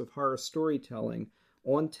classics of horror storytelling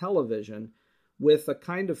on television with a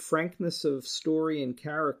kind of frankness of story and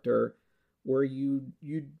character where you'd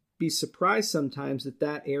be surprised sometimes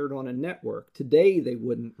that aired on a network. Today, they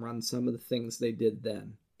wouldn't run some of the things they did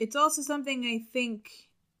then. It's also something I think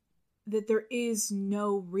that there is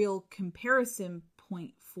no real comparison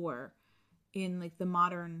point for in like the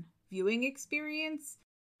modern viewing experience.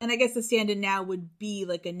 And I guess the stand-in now would be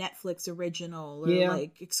like a Netflix original or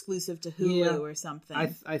like exclusive to Hulu or something.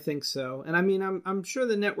 I think so. And I mean, I'm sure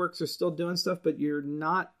the networks are still doing stuff, but you're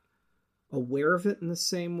not aware of it in the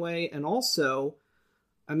same way. And also,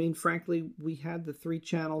 I mean, frankly, we had the 3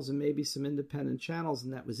 channels and maybe some independent channels,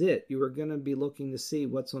 and that was it. You were going to be looking to see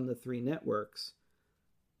what's on the 3 networks,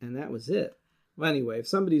 and that was it. Well, anyway, if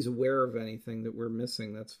somebody's aware of anything that we're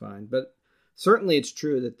missing, that's fine. But certainly it's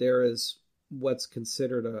true that there is what's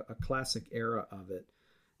considered a classic era of it.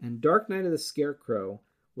 And Dark Night of the Scarecrow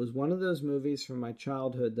was one of those movies from my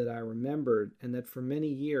childhood that I remembered, and that for many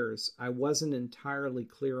years I wasn't entirely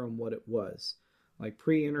clear on what it was. Like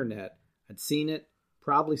pre-internet, I'd seen it,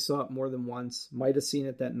 probably saw it more than once, might have seen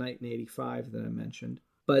it that night in 85 that I mentioned,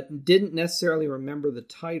 but didn't necessarily remember the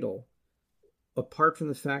title, apart from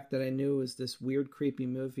the fact that I knew it was this weird, creepy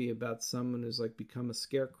movie about someone who's like become a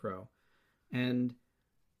scarecrow. And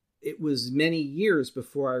it was many years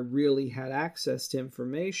before I really had access to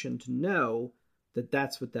information to know that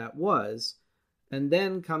that's what that was. And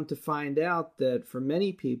then come to find out that for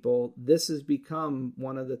many people, this has become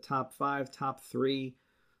one of the top 5, top 3,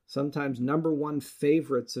 sometimes number 1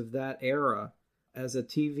 favorites of that era as a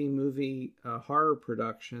TV movie horror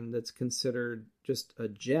production that's considered just a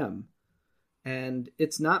gem. And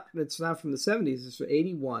it's not from the 70s. It's from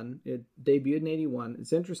 81. It debuted in 81.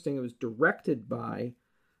 It's interesting. It was directed by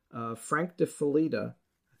Frank DeFelitta,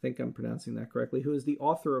 I think I'm pronouncing that correctly, who is the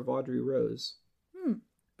author of Audrey Rose.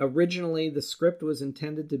 Originally, the script was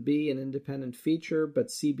intended to be an independent feature, but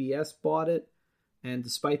CBS bought it. And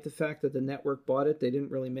despite the fact that the network bought it, they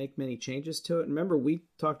didn't really make many changes to it. Remember, we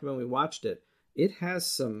talked about when we watched it, it has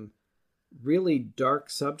some really dark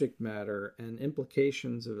subject matter and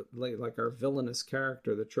implications of like our villainous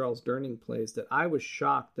character that Charles Durning plays that I was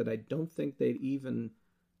shocked that I don't think they'd even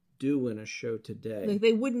do in a show today. Like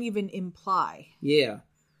they wouldn't even imply. Yeah.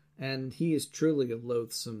 And he is truly a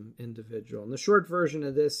loathsome individual. And the short version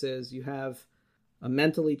of this is you have a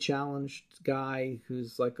mentally challenged guy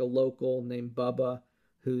who's like a local named Bubba,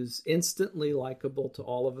 who's instantly likable to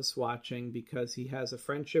all of us watching because he has a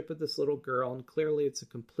friendship with this little girl, and clearly it's a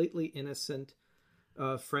completely innocent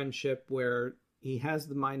friendship where he has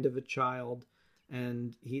the mind of a child,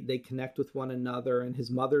 and they connect with one another, and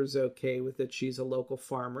his mother's okay with it. She's a local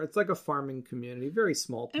farmer. It's like a farming community, very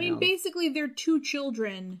small town. I mean, basically they're 2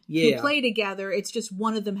 children who play together. It's just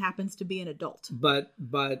one of them happens to be an adult. But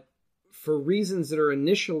for reasons that are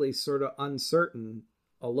initially sort of uncertain,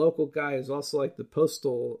 a local guy is also like the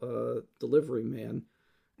postal delivery man,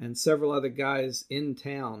 and several other guys in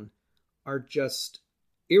town are just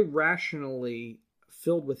irrationally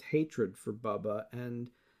filled with hatred for Bubba and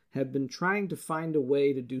have been trying to find a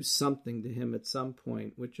way to do something to him at some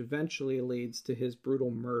point, which eventually leads to his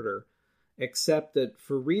brutal murder, except that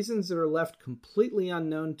for reasons that are left completely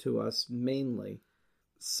unknown to us mainly,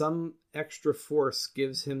 some extra force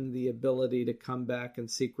gives him the ability to come back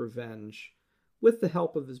and seek revenge with the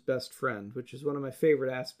help of his best friend, which is one of my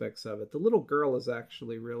favorite aspects of it. The little girl is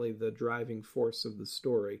actually really the driving force of the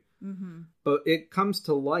story. Mm-hmm. But it comes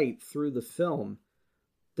to light through the film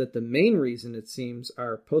that the main reason, it seems,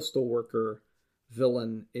 our postal worker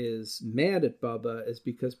villain is mad at Bubba is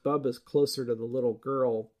because Bubba's closer to the little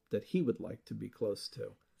girl that he would like to be close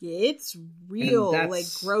to. Yeah, it's real, like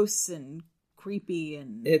gross and creepy,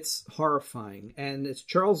 and it's horrifying. And it's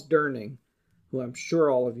Charles Durning, who I'm sure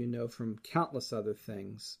all of you know from countless other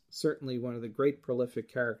things, certainly one of the great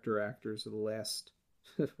prolific character actors of the last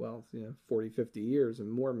 40, 50 years and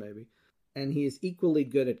more maybe. And he is equally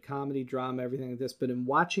good at comedy, drama, everything like this. But in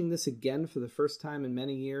watching this again for the first time in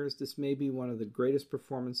many years, this may be one of the greatest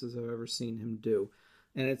performances I've ever seen him do.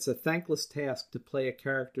 And it's a thankless task to play a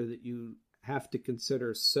character that you have to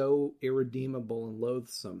consider so irredeemable and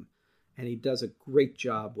loathsome. And he does a great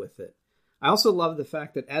job with it. I also love the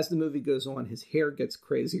fact that as the movie goes on, his hair gets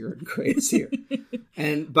crazier and crazier.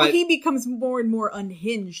 But he becomes more and more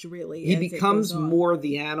unhinged, really. He becomes more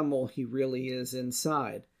the animal he really is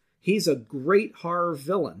inside. He's a great horror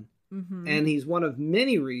villain. Mm-hmm. And he's one of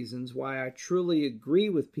many reasons why I truly agree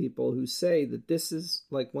with people who say that this is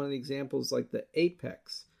like one of the examples, like the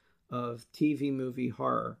apex of TV movie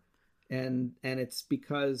horror. And it's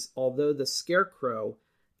because although the Scarecrow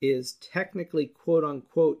is technically, quote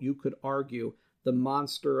unquote, you could argue, the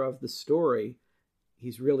monster of the story,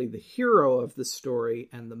 he's really the hero of the story,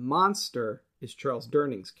 and the monster is Charles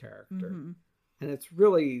Durning's character. Mm-hmm. And it's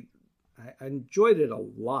really, I enjoyed it a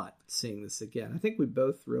lot seeing this again. I think we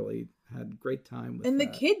both really had a great time with it. And the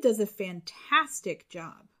kid does a fantastic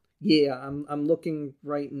job. Yeah, I'm looking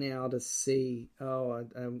right now to see.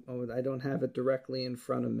 I don't have it directly in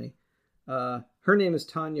front of me. Her name is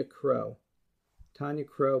Tanya Crowe. Tanya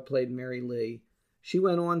Crowe played Mary Lee. She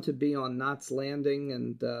went on to be on Knots Landing,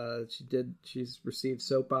 and she's received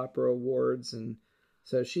soap opera awards, and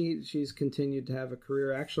so she's continued to have a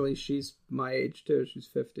career. Actually, she's my age too. She's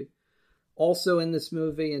 50. Also in this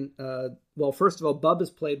movie, and first of all, Bub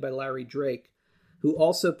is played by Larry Drake, who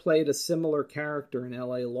also played a similar character in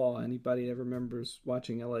L.A. Law. Anybody that remembers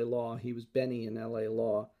watching L.A. Law? He was Benny in L.A.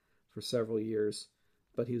 Law for several years,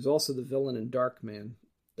 but he was also the villain in Darkman.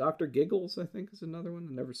 Dr. Giggles, I think, is another one.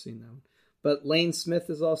 I've never seen that one. But Lane Smith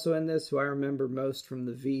is also in this, who I remember most from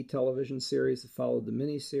the V television series that followed the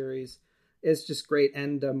miniseries. It's just great.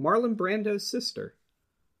 And Marlon Brando's sister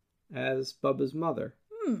as Bubba's mother.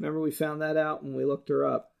 Remember, we found that out when we looked her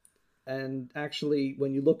up. And actually,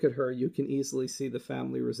 when you look at her, you can easily see the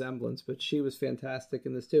family resemblance. But she was fantastic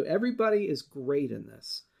in this, too. Everybody is great in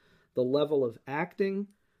this. The level of acting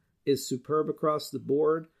is superb across the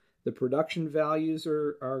board. The production values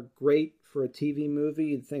are great for a TV movie.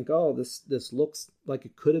 You'd think, oh, this looks like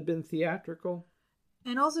it could have been theatrical.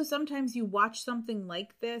 And also sometimes you watch something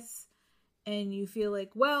like this and you feel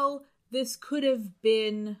like, well, this could have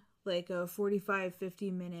been like a 45,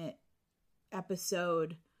 50-minute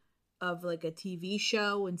episode of like a TV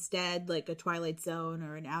show instead, like a Twilight Zone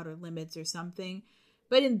or an Outer Limits or something.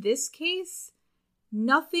 But in this case,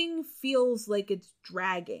 nothing feels like it's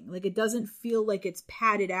dragging. Like, it doesn't feel like it's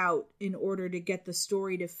padded out in order to get the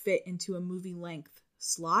story to fit into a movie-length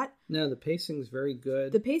slot. No, the pacing's very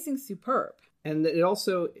good. The pacing's superb. And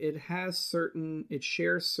it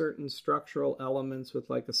shares certain structural elements with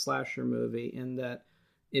like a slasher movie in that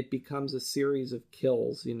it becomes a series of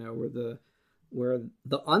kills, where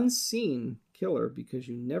the unseen killer, because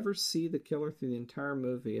you never see the killer through the entire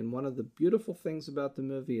movie, and one of the beautiful things about the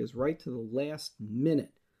movie is right to the last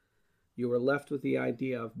minute you are left with the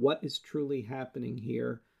idea of what is truly happening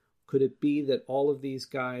here. Could it be that all of these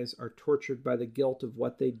guys are tortured by the guilt of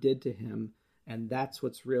what they did to him, and that's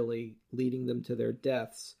what's really leading them to their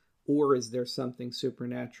deaths? Or is there something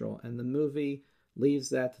supernatural? And the movie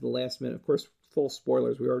leaves that to the last minute. Of course, full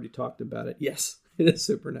spoilers, we already talked about it. Yes, it is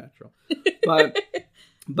supernatural.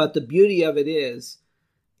 But the beauty of it is,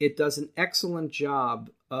 it does an excellent job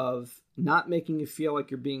of not making you feel like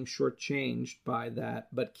you're being shortchanged by that,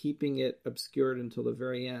 but keeping it obscured until the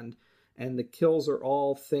very end. And the kills are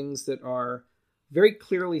all things that are very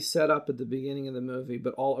clearly set up at the beginning of the movie,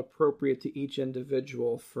 but all appropriate to each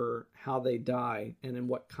individual for how they die and in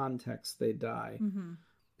what context they die. Mm-hmm.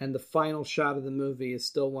 And the final shot of the movie is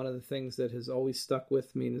still one of the things that has always stuck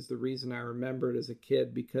with me and is the reason I remember it as a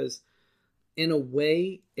kid, because in a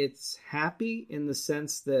way it's happy in the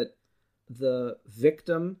sense that the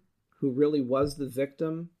victim, who really was the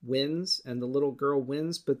victim, wins and the little girl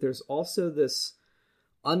wins, but there's also this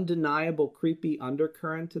undeniable creepy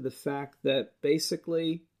undercurrent to the fact that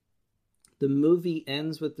basically the movie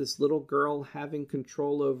ends with this little girl having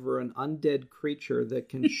control over an undead creature that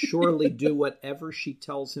can surely do whatever she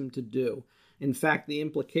tells him to do. In fact, the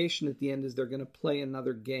implication at the end is they're going to play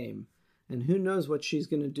another game. And who knows what she's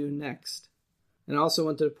going to do next. And I also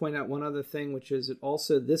wanted to point out one other thing, which is it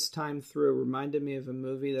also this time through reminded me of a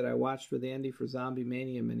movie that I watched with Andy for Zombie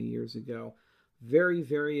Mania many years ago. Very,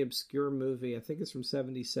 very obscure movie. I think it's from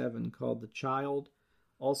 1977 called The Child,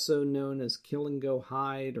 also known as Kill and Go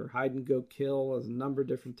Hide or Hide and Go Kill, as a number of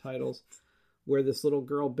different titles, where this little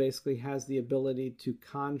girl basically has the ability to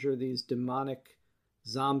conjure these demonic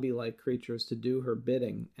zombie-like creatures to do her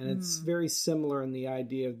bidding. And it's very similar in the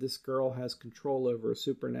idea of this girl has control over a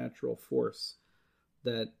supernatural force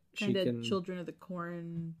that Kind of Children of the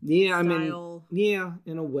Corn style.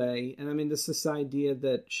 In a way. And I mean, this idea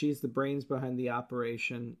that she's the brains behind the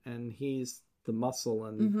operation and he's the muscle,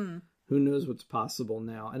 and who knows what's possible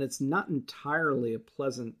now. And it's not entirely a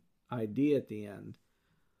pleasant idea at the end,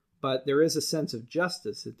 but there is a sense of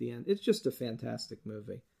justice at the end. It's just a fantastic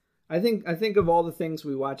movie. I think of all the things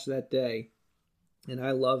we watched that day, and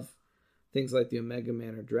I love things like the Omega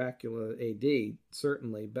Man or Dracula AD,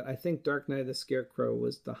 certainly. But I think Dark Night of the Scarecrow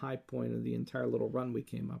was the high point of the entire little run we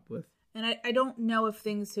came up with. And I don't know if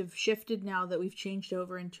things have shifted now that we've changed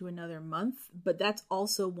over into another month, but that's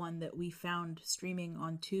also one that we found streaming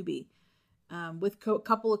on Tubi with a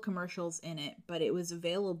couple of commercials in it, but it was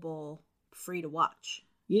available free to watch.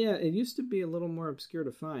 Yeah, it used to be a little more obscure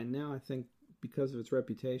to find. Now I think because of its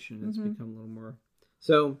reputation, it's become a little more...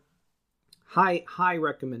 So, high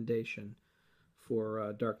recommendation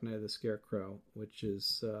for Dark Night of the Scarecrow, which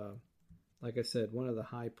is, like I said, one of the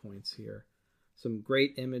high points here. Some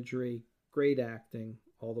great imagery, great acting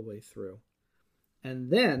all the way through. And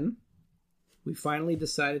then we finally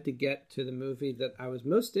decided to get to the movie that I was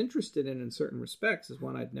most interested in certain respects, is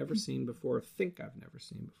one I'd never seen before, think I've never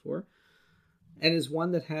seen before, and is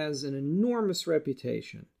one that has an enormous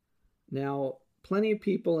reputation. Now, plenty of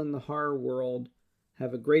people in the horror world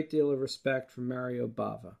have a great deal of respect for Mario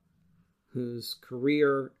Bava, whose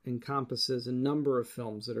career encompasses a number of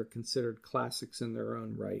films that are considered classics in their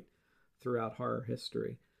own right throughout horror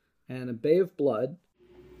history. And A Bay of Blood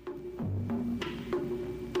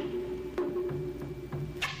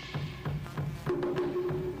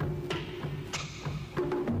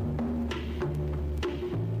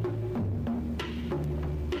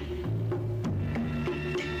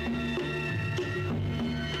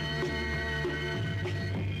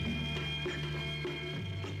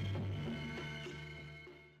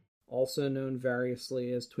also known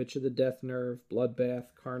variously as Twitch of the Death Nerve, Bloodbath,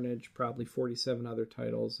 Carnage, probably 47 other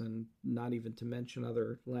titles, and not even to mention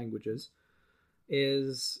other languages,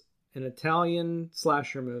 is an Italian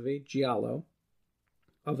slasher movie, giallo,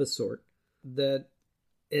 of a sort, that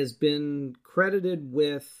has been credited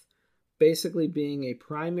with basically being a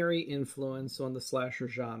primary influence on the slasher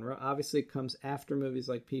genre. Obviously, it comes after movies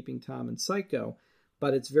like Peeping Tom and Psycho,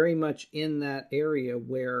 but it's very much in that area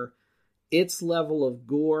where its level of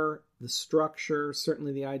gore, the structure,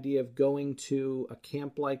 certainly the idea of going to a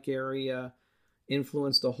camp-like area,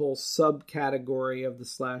 influenced a whole subcategory of the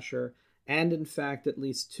slasher. And in fact, at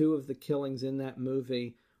least two of the killings in that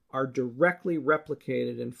movie are directly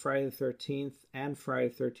replicated in Friday the 13th and Friday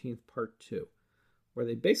the 13th Part 2, where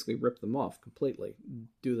they basically rip them off completely,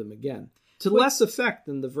 do them again. To less effect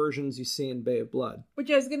than the versions you see in Bay of Blood. Which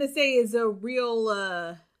I was going to say is a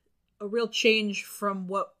real change from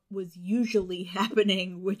what was usually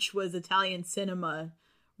happening, which was Italian cinema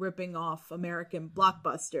ripping off American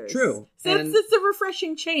blockbusters. True. So it's a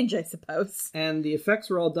refreshing change, I suppose. And the effects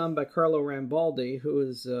were all done by Carlo Rambaldi, who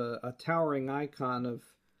is a towering icon of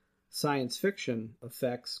science fiction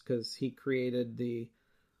effects, because he created the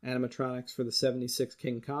animatronics for the 76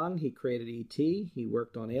 King Kong. He created E.T. He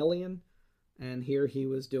worked on Alien. And here he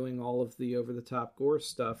was doing all of the over-the-top gore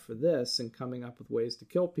stuff for this and coming up with ways to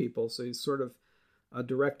kill people. So he's sort of a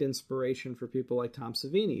direct inspiration for people like Tom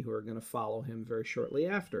Savini, who are going to follow him very shortly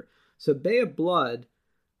after. So Bay of Blood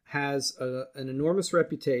has an enormous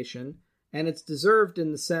reputation, and it's deserved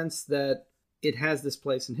in the sense that it has this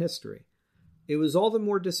place in history. It was all the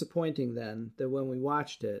more disappointing then that when we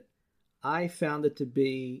watched it, I found it to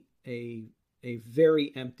be a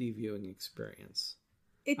very empty viewing experience.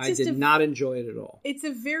 I did not enjoy it at all. It's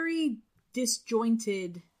a very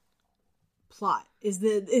disjointed plot, is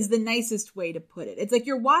the nicest way to put it. It's like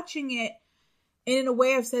you're watching it, and in a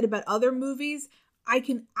way I've said about other movies, I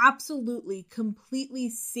can absolutely, completely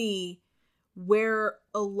see where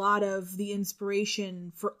a lot of the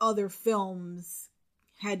inspiration for other films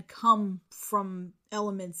had come from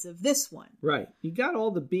elements of this one. Right. You got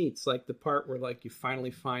all the beats, like the part where like you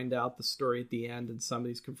finally find out the story at the end and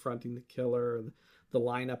somebody's confronting the killer, the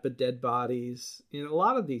lineup of dead bodies. You know, a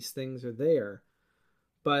lot of these things are there.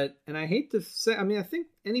 But, and I hate to say, I mean, I think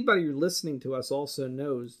anybody who's listening to us also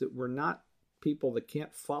knows that we're not people that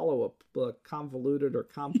can't follow a convoluted or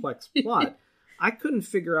complex plot. I couldn't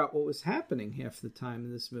figure out what was happening half the time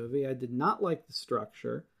in this movie. I did not like the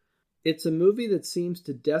structure. It's a movie that seems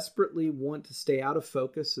to desperately want to stay out of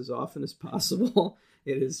focus as often as possible.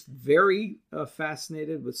 It is very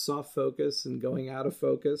fascinated with soft focus and going out of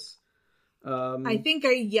focus. I think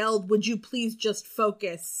I yelled, "Would you please just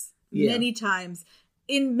focus?" many times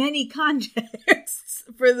in many contexts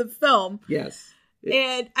for the film. Yes.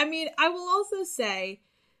 And I mean, I will also say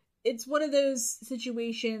it's one of those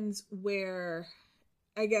situations where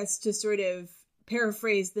I guess to sort of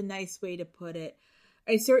paraphrase the nice way to put it,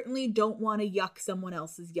 I certainly don't want to yuck someone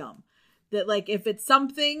else's yum. That, like, if it's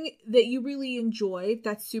something that you really enjoy,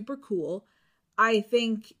 that's super cool. I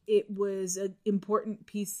think it was an important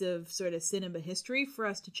piece of sort of cinema history for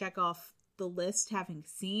us to check off the list, having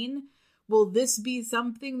seen. Will this be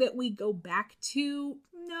something that we go back to?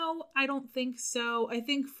 No, I don't think so. I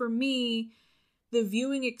think for me, the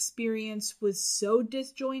viewing experience was so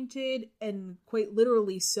disjointed and quite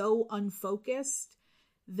literally so unfocused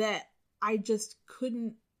that I just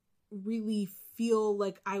couldn't really feel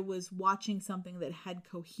like I was watching something that had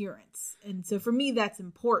coherence. And so for me, that's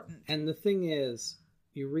important. And the thing is,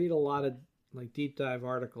 you read a lot of like deep dive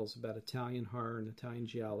articles about Italian horror and Italian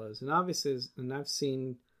giallos. And obviously, and I've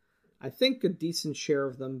seen, I think, a decent share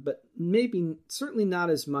of them, but certainly not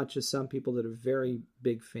as much as some people that are very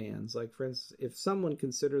big fans. Like, for instance, if someone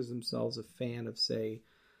considers themselves a fan of, say,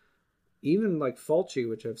 even like Fulci,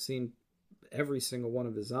 which I've seen every single one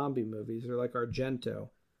of his zombie movies, or like Argento,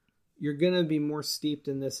 you're going to be more steeped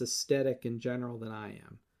in this aesthetic in general than I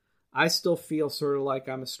am. I still feel sort of like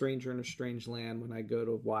I'm a stranger in a strange land when I go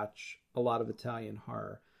to watch a lot of Italian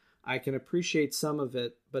horror. I can appreciate some of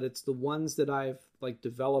it, but it's the ones that I've like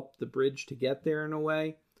developed the bridge to get there in a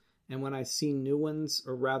way. And when I see new ones,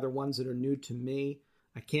 or rather ones that are new to me,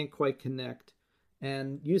 I can't quite connect.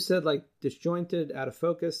 And you said like disjointed, out of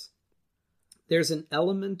focus. There's an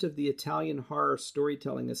element of the Italian horror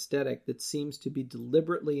storytelling aesthetic that seems to be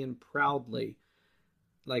deliberately and proudly,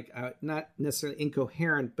 like not necessarily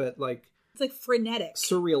incoherent, but like it's like frenetic,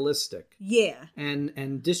 surrealistic, yeah,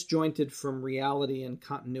 and disjointed from reality and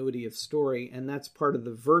continuity of story, and that's part of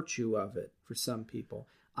the virtue of it for some people.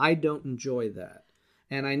 I don't enjoy that,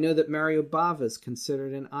 and I know that Mario Bava is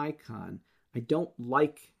considered an icon. I don't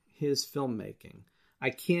like his filmmaking. I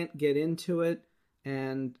can't get into it,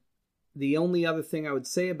 and the only other thing I would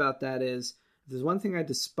say about that is, if there's one thing I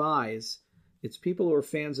despise, it's people who are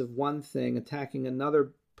fans of one thing attacking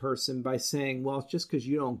another person by saying, well, it's just because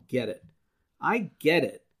you don't get it. I get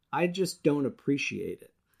it. I just don't appreciate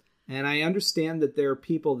it. And I understand that there are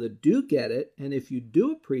people that do get it, and if you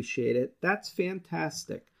do appreciate it, that's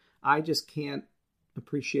fantastic. I just can't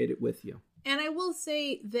appreciate it with you. And I will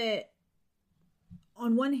say that,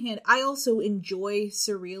 on one hand, I also enjoy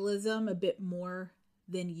surrealism a bit more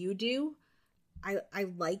than you do. I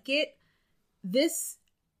like it. This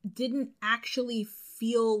didn't actually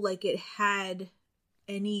feel like it had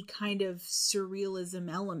any kind of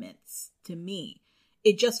surrealism elements to me.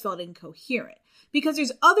 It just felt incoherent. Because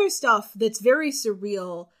there's other stuff that's very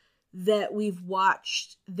surreal that we've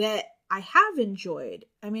watched that I have enjoyed.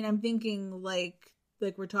 I mean, I'm thinking like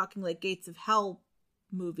we're talking like Gates of Hell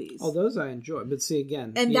movies. Oh, those I enjoy. But see,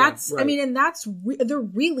 again, and that's, right. I mean, and that's, they're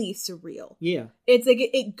really surreal. Yeah. It's like,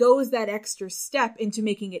 it goes that extra step into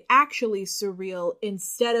making it actually surreal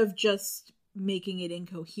instead of just making it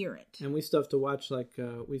incoherent. And we still have to watch, like,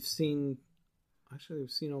 we've seen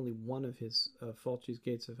only one of his Fulci's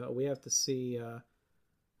Gates of Hell. We have to see,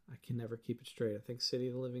 I can never keep it straight. I think City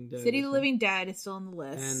of the Living Dead. City of the Living Dead is still on the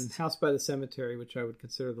list. And House by the Cemetery, which I would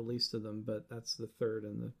consider the least of them, but that's the third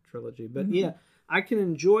in the trilogy. But yeah, I can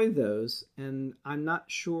enjoy those, and I'm not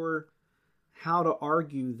sure how to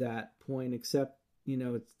argue that point, except, you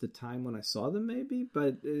know, it's the time when I saw them maybe,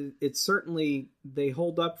 but it's certainly, they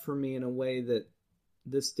hold up for me in a way that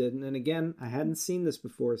this didn't. And again, I hadn't seen this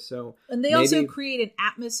before, so... And they also create an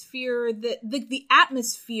atmosphere that, the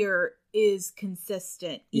atmosphere is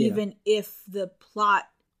consistent, even if the plot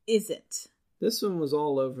isn't. This one was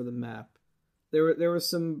all over the map. There was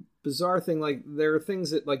some bizarre thing, like, there are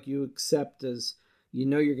things that, like, you accept as, you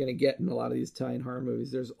know, you're going to get in a lot of these Italian horror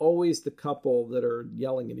movies. There's always the couple that are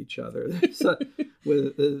yelling at each other.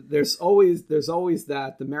 There's always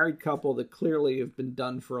that, the married couple that clearly have been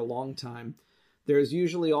done for a long time. There's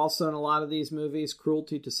usually also in a lot of these movies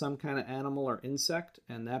cruelty to some kind of animal or insect,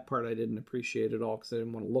 and that part I didn't appreciate at all because I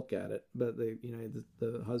didn't want to look at it. But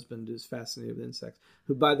the husband is fascinated with insects,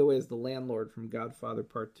 who, by the way, is the landlord from Godfather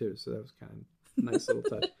Part 2. So that was kind of a nice little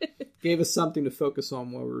touch. Gave us something to focus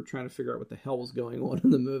on while we were trying to figure out what the hell was going on in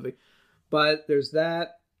the movie. But there's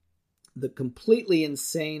that, the completely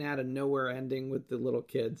insane out of nowhere ending with the little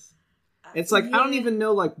kids. It's like, I don't even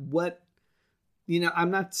know like what. You know,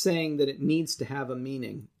 I'm not saying that it needs to have a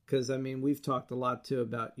meaning, because, I mean, we've talked a lot, too,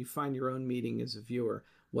 about you find your own meaning as a viewer.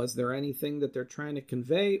 Was there anything that they're trying to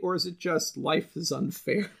convey, or is it just life is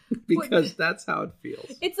unfair? Because that's how it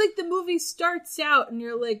feels. It's like the movie starts out and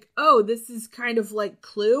you're like, oh, this is kind of like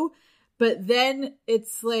Clue, but then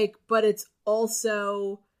it's like, but it's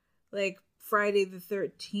also like Friday the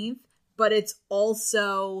 13th, but it's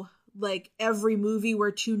also like every movie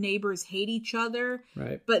where two neighbors hate each other.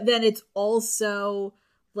 Right. But then it's also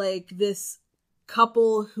like this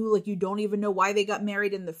couple who, like, you don't even know why they got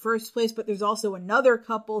married in the first place, but there's also another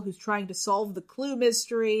couple who's trying to solve the clue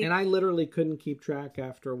mystery. And I literally couldn't keep track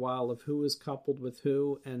after a while of who was coupled with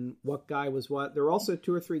who and what guy was what. There were also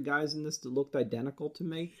 2 or 3 guys in this that looked identical to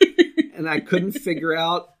me, and I couldn't figure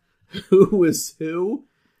out who was who,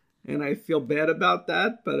 and I feel bad about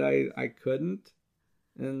that, but I couldn't.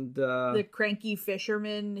 And the cranky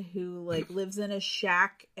fisherman who, like, lives in a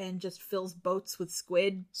shack and just fills boats with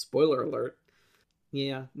squid. Spoiler alert.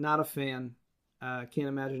 Yeah, not a fan. Can't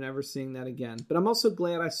imagine ever seeing that again. But I'm also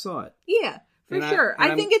glad I saw it. Yeah, for And sure.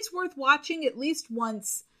 I think it's worth watching at least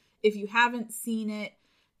once if you haven't seen it,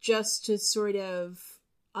 just to sort of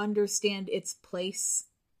understand its place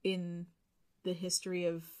in the history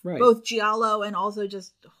of both giallo and also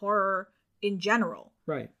just horror in general.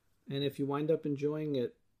 Right. And if you wind up enjoying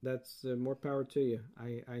it, that's more power to you.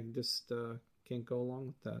 I just can't go along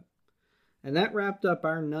with that. And that wrapped up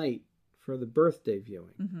our night for the birthday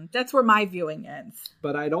viewing. Mm-hmm. That's where my viewing ends.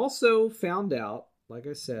 But I'd also found out, like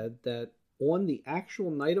I said, that on the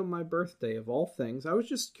actual night of my birthday, of all things, I was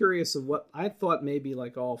just curious of what I thought maybe,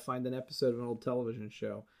 like, oh, I'll find an episode of an old television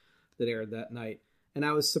show that aired that night. And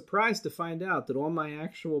I was surprised to find out that on my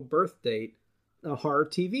actual birth date, a horror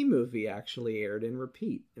TV movie actually aired in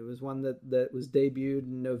repeat. It was one that was debuted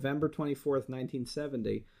November 24th,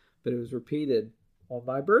 1970, but it was repeated on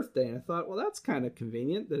my birthday. And I thought, well, that's kind of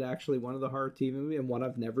convenient that actually one of the horror TV movies and one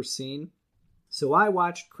I've never seen. So I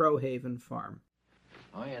watched Crowhaven Farm.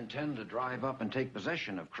 I intend to drive up and take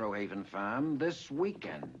possession of Crowhaven Farm this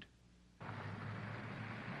weekend.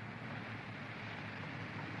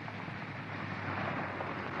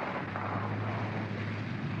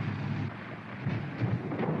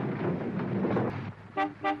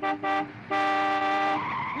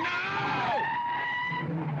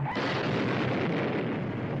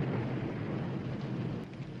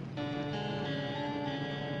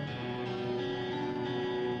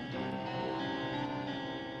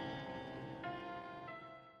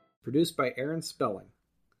 Produced by Aaron Spelling.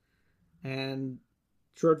 And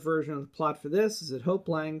short version of the plot for this is that Hope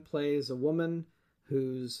Lang plays a woman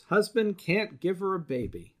whose husband can't give her a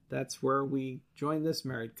baby. That's where we join this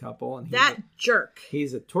married couple. And jerk.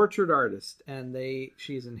 He's a tortured artist, and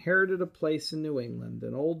she's inherited a place in New England,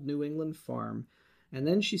 an old New England farm, and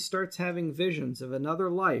then she starts having visions of another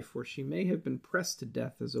life where she may have been pressed to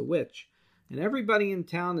death as a witch. And everybody in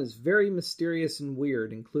town is very mysterious and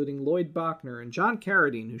weird, including Lloyd Bachner and John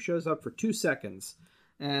Carradine, who shows up for 2 seconds.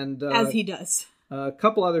 And as he does. A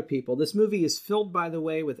couple other people. This movie is filled, by the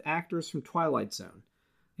way, with actors from Twilight Zone,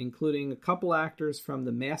 including a couple actors from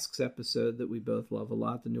the Masks episode that we both love a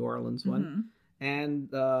lot, the New Orleans one,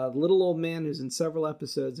 and little old man who's in several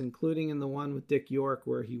episodes, including in the one with Dick York,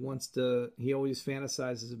 where he always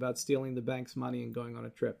fantasizes about stealing the bank's money and going on a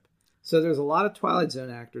trip. So there's a lot of Twilight Zone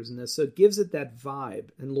actors in this, so it gives it that vibe.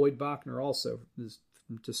 And Lloyd Bachner also is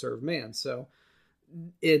To Serve Man. So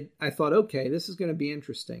I thought, okay, this is going to be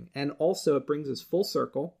interesting. And also it brings us full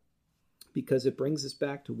circle, because it brings us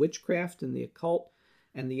back to witchcraft and the occult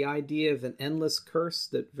and the idea of an endless curse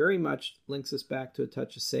that very much links us back to A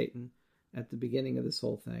Touch of Satan at the beginning of this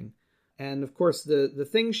whole thing. And of course, the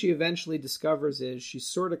thing she eventually discovers is she's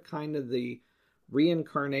sort of kind of the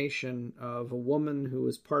reincarnation of a woman who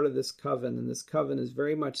was part of this coven, and this coven is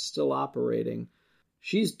very much still operating.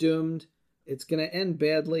 She's doomed. It's going to end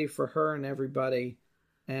badly for her and everybody.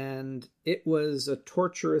 And it was a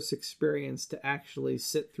torturous experience to actually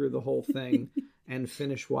sit through the whole thing and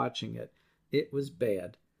finish watching it. It was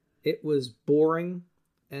bad. It was boring,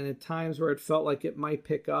 and at times where it felt like it might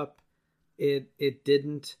pick up, it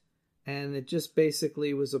didn't. And it just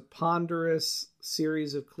basically was a ponderous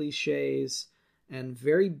series of cliches and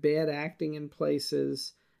very bad acting in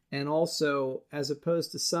places. And also, as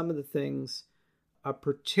opposed to some of the things, a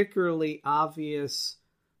particularly obvious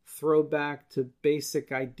throwback to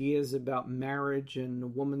basic ideas about marriage and a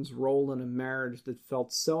woman's role in a marriage that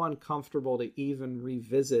felt so uncomfortable to even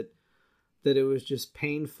revisit that it was just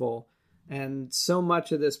painful. And so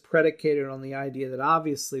much of this predicated on the idea that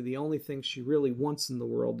obviously the only thing she really wants in the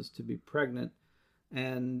world is to be pregnant.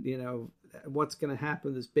 And, you know, what's going to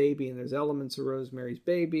happen to this baby? And there's elements of Rosemary's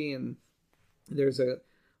Baby. And there's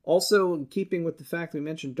also in keeping with the fact we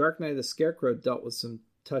mentioned Dark Night of the Scarecrow dealt with some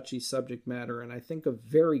touchy subject matter, and I think a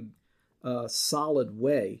very solid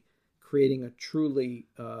way, creating a truly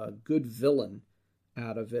good villain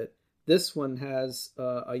out of it. This one has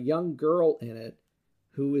a young girl in it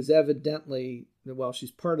who is evidently, well,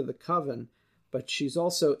 she's part of the coven, but she's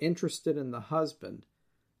also interested in the husband.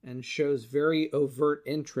 and shows very overt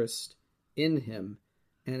interest in him.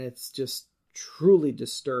 And it's just truly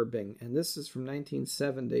disturbing. And this is from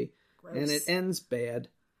 1970. Gross. And it ends bad.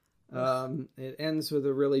 It ends with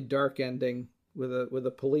a really dark ending with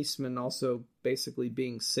a policeman also basically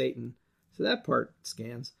being Satan. So that part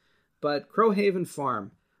scans. But Crowhaven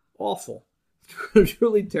Farm, awful.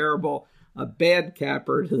 Truly terrible. A bad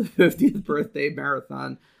capper to the 50th birthday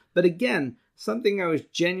marathon. But again, something I was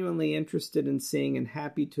genuinely interested in seeing and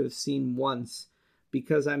happy to have seen once,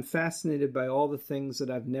 because I'm fascinated by all the things that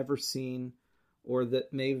I've never seen or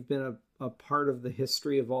that may have been a part of the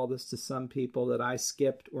history of all this to some people that I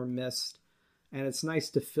skipped or missed. And it's nice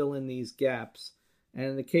to fill in these gaps. And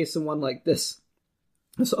in the case of one like this,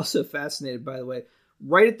 I was also fascinated, by the way.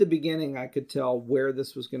 Right at the beginning, I could tell where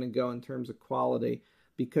this was going to go in terms of quality,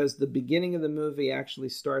 because the beginning of the movie actually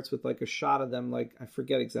starts with like a shot of them, like I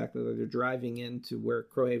forget exactly, like they're driving into where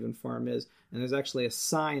Crowhaven Farm is, and there's actually a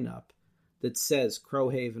sign up that says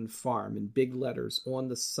Crowhaven Farm in big letters on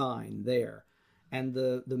the sign there. And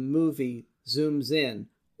the movie zooms in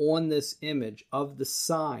on this image of the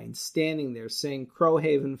sign standing there saying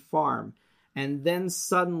Crowhaven Farm. And then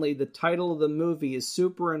suddenly the title of the movie is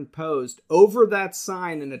superimposed over that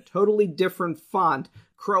sign in a totally different font,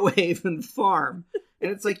 Crowhaven Farm.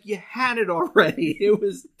 And it's like, you had it already. It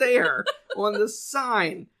was there on the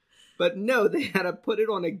sign. But no, they had to put it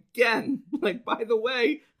on again. Like, by the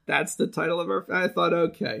way, that's the title of our... I thought,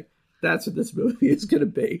 okay, that's what this movie is going to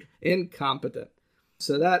be. Incompetent.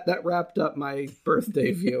 So that wrapped up my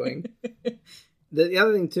birthday viewing. The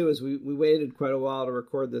other thing, too, is we waited quite a while to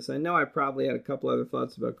record this. I know I probably had a couple other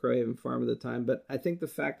thoughts about Crowhaven Farm at the time, but I think the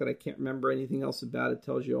fact that I can't remember anything else about it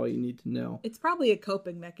tells you all you need to know. It's probably a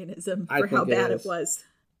coping mechanism for how bad it was.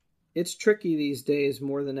 It's tricky these days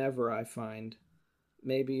more than ever, I find.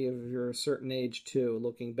 Maybe if you're a certain age, too,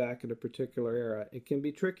 looking back at a particular era. It can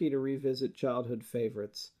be tricky to revisit childhood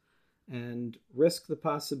favorites and risk the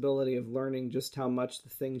possibility of learning just how much the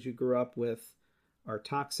things you grew up with are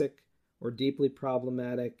toxic or deeply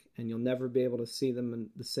problematic, and you'll never be able to see them in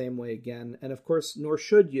the same way again. And of course, nor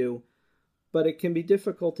should you, but it can be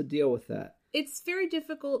difficult to deal with that. It's very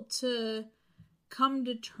difficult to come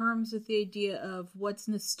to terms with the idea of what's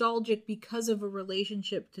nostalgic because of a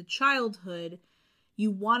relationship to childhood.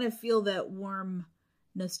 You want to feel that warm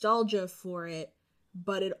nostalgia for it,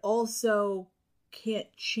 but it also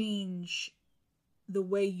can't change the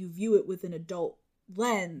way you view it with an adult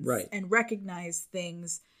lens, right, and recognize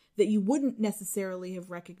things that you wouldn't necessarily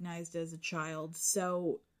have recognized as a child.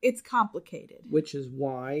 So it's complicated. Which is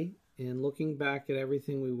why, in looking back at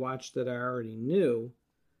everything we watched that I already knew,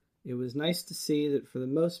 it was nice to see that for the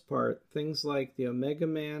most part, things like the Omega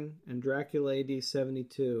Man and Dracula AD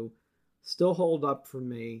 72 still hold up for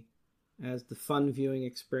me as the fun viewing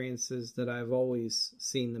experiences that I've always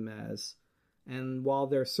seen them as. And while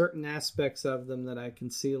there are certain aspects of them that I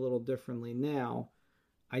can see a little differently now,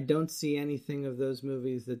 I don't see anything of those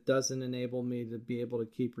movies that doesn't enable me to be able to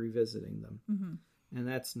keep revisiting them. Mm-hmm. And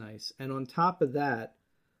that's nice. And on top of that,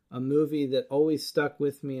 a movie that always stuck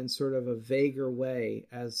with me in sort of a vaguer way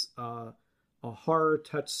as a horror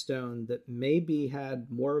touchstone that maybe had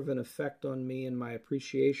more of an effect on me and my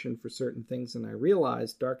appreciation for certain things than I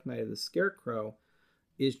realized, Dark Night of the Scarecrow,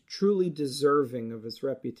 is truly deserving of its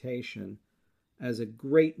reputation as a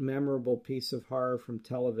great, memorable piece of horror from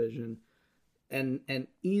television. And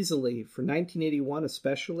easily, for 1981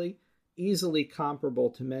 especially, easily comparable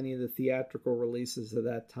to many of the theatrical releases of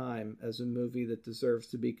that time as a movie that deserves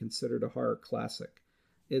to be considered a horror classic.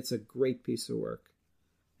 It's a great piece of work.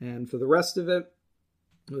 And for the rest of it,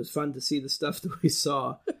 it was fun to see the stuff that we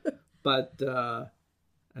saw. But I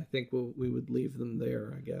think we would leave them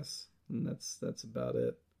there, I guess. And that's about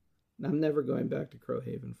it. I'm never going back to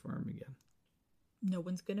Crowhaven Farm again. No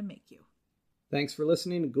one's going to make you. Thanks for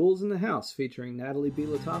listening to Ghouls in the House, featuring Natalie B.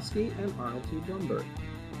 Letofsky and Arnold T. Blumberg.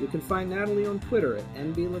 You can find Natalie on Twitter at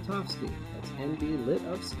NB Letofsky, that's NB Lit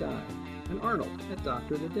of Sky, and Arnold at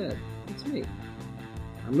Dr. the Dead. It's me.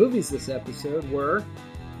 Our movies this episode were...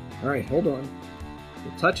 Alright, hold on.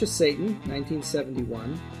 The Touch of Satan,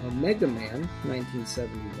 1971, Omega Man,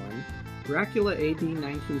 1971, Dracula AD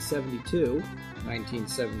 1972,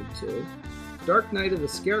 1972, Dark Night of the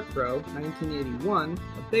Scarecrow, 1981,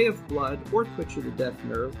 A Bay of Blood or Twitch of the Death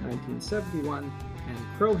Nerve, 1971, and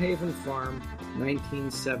Crowhaven Farm,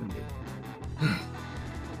 1970.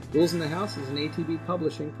 Ghouls in the House is an ATB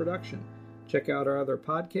Publishing production. Check out our other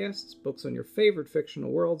podcasts, books on your favorite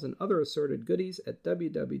fictional worlds, and other assorted goodies at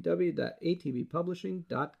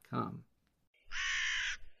www.atbpublishing.com.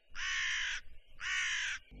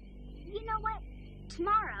 You know what?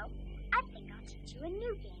 Tomorrow, I think I'll teach you a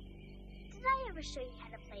new game. Did I ever show you how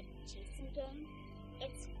to play the chasing game?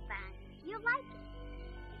 It's fun. You'll like it.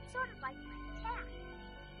 It's sort of like playing tag.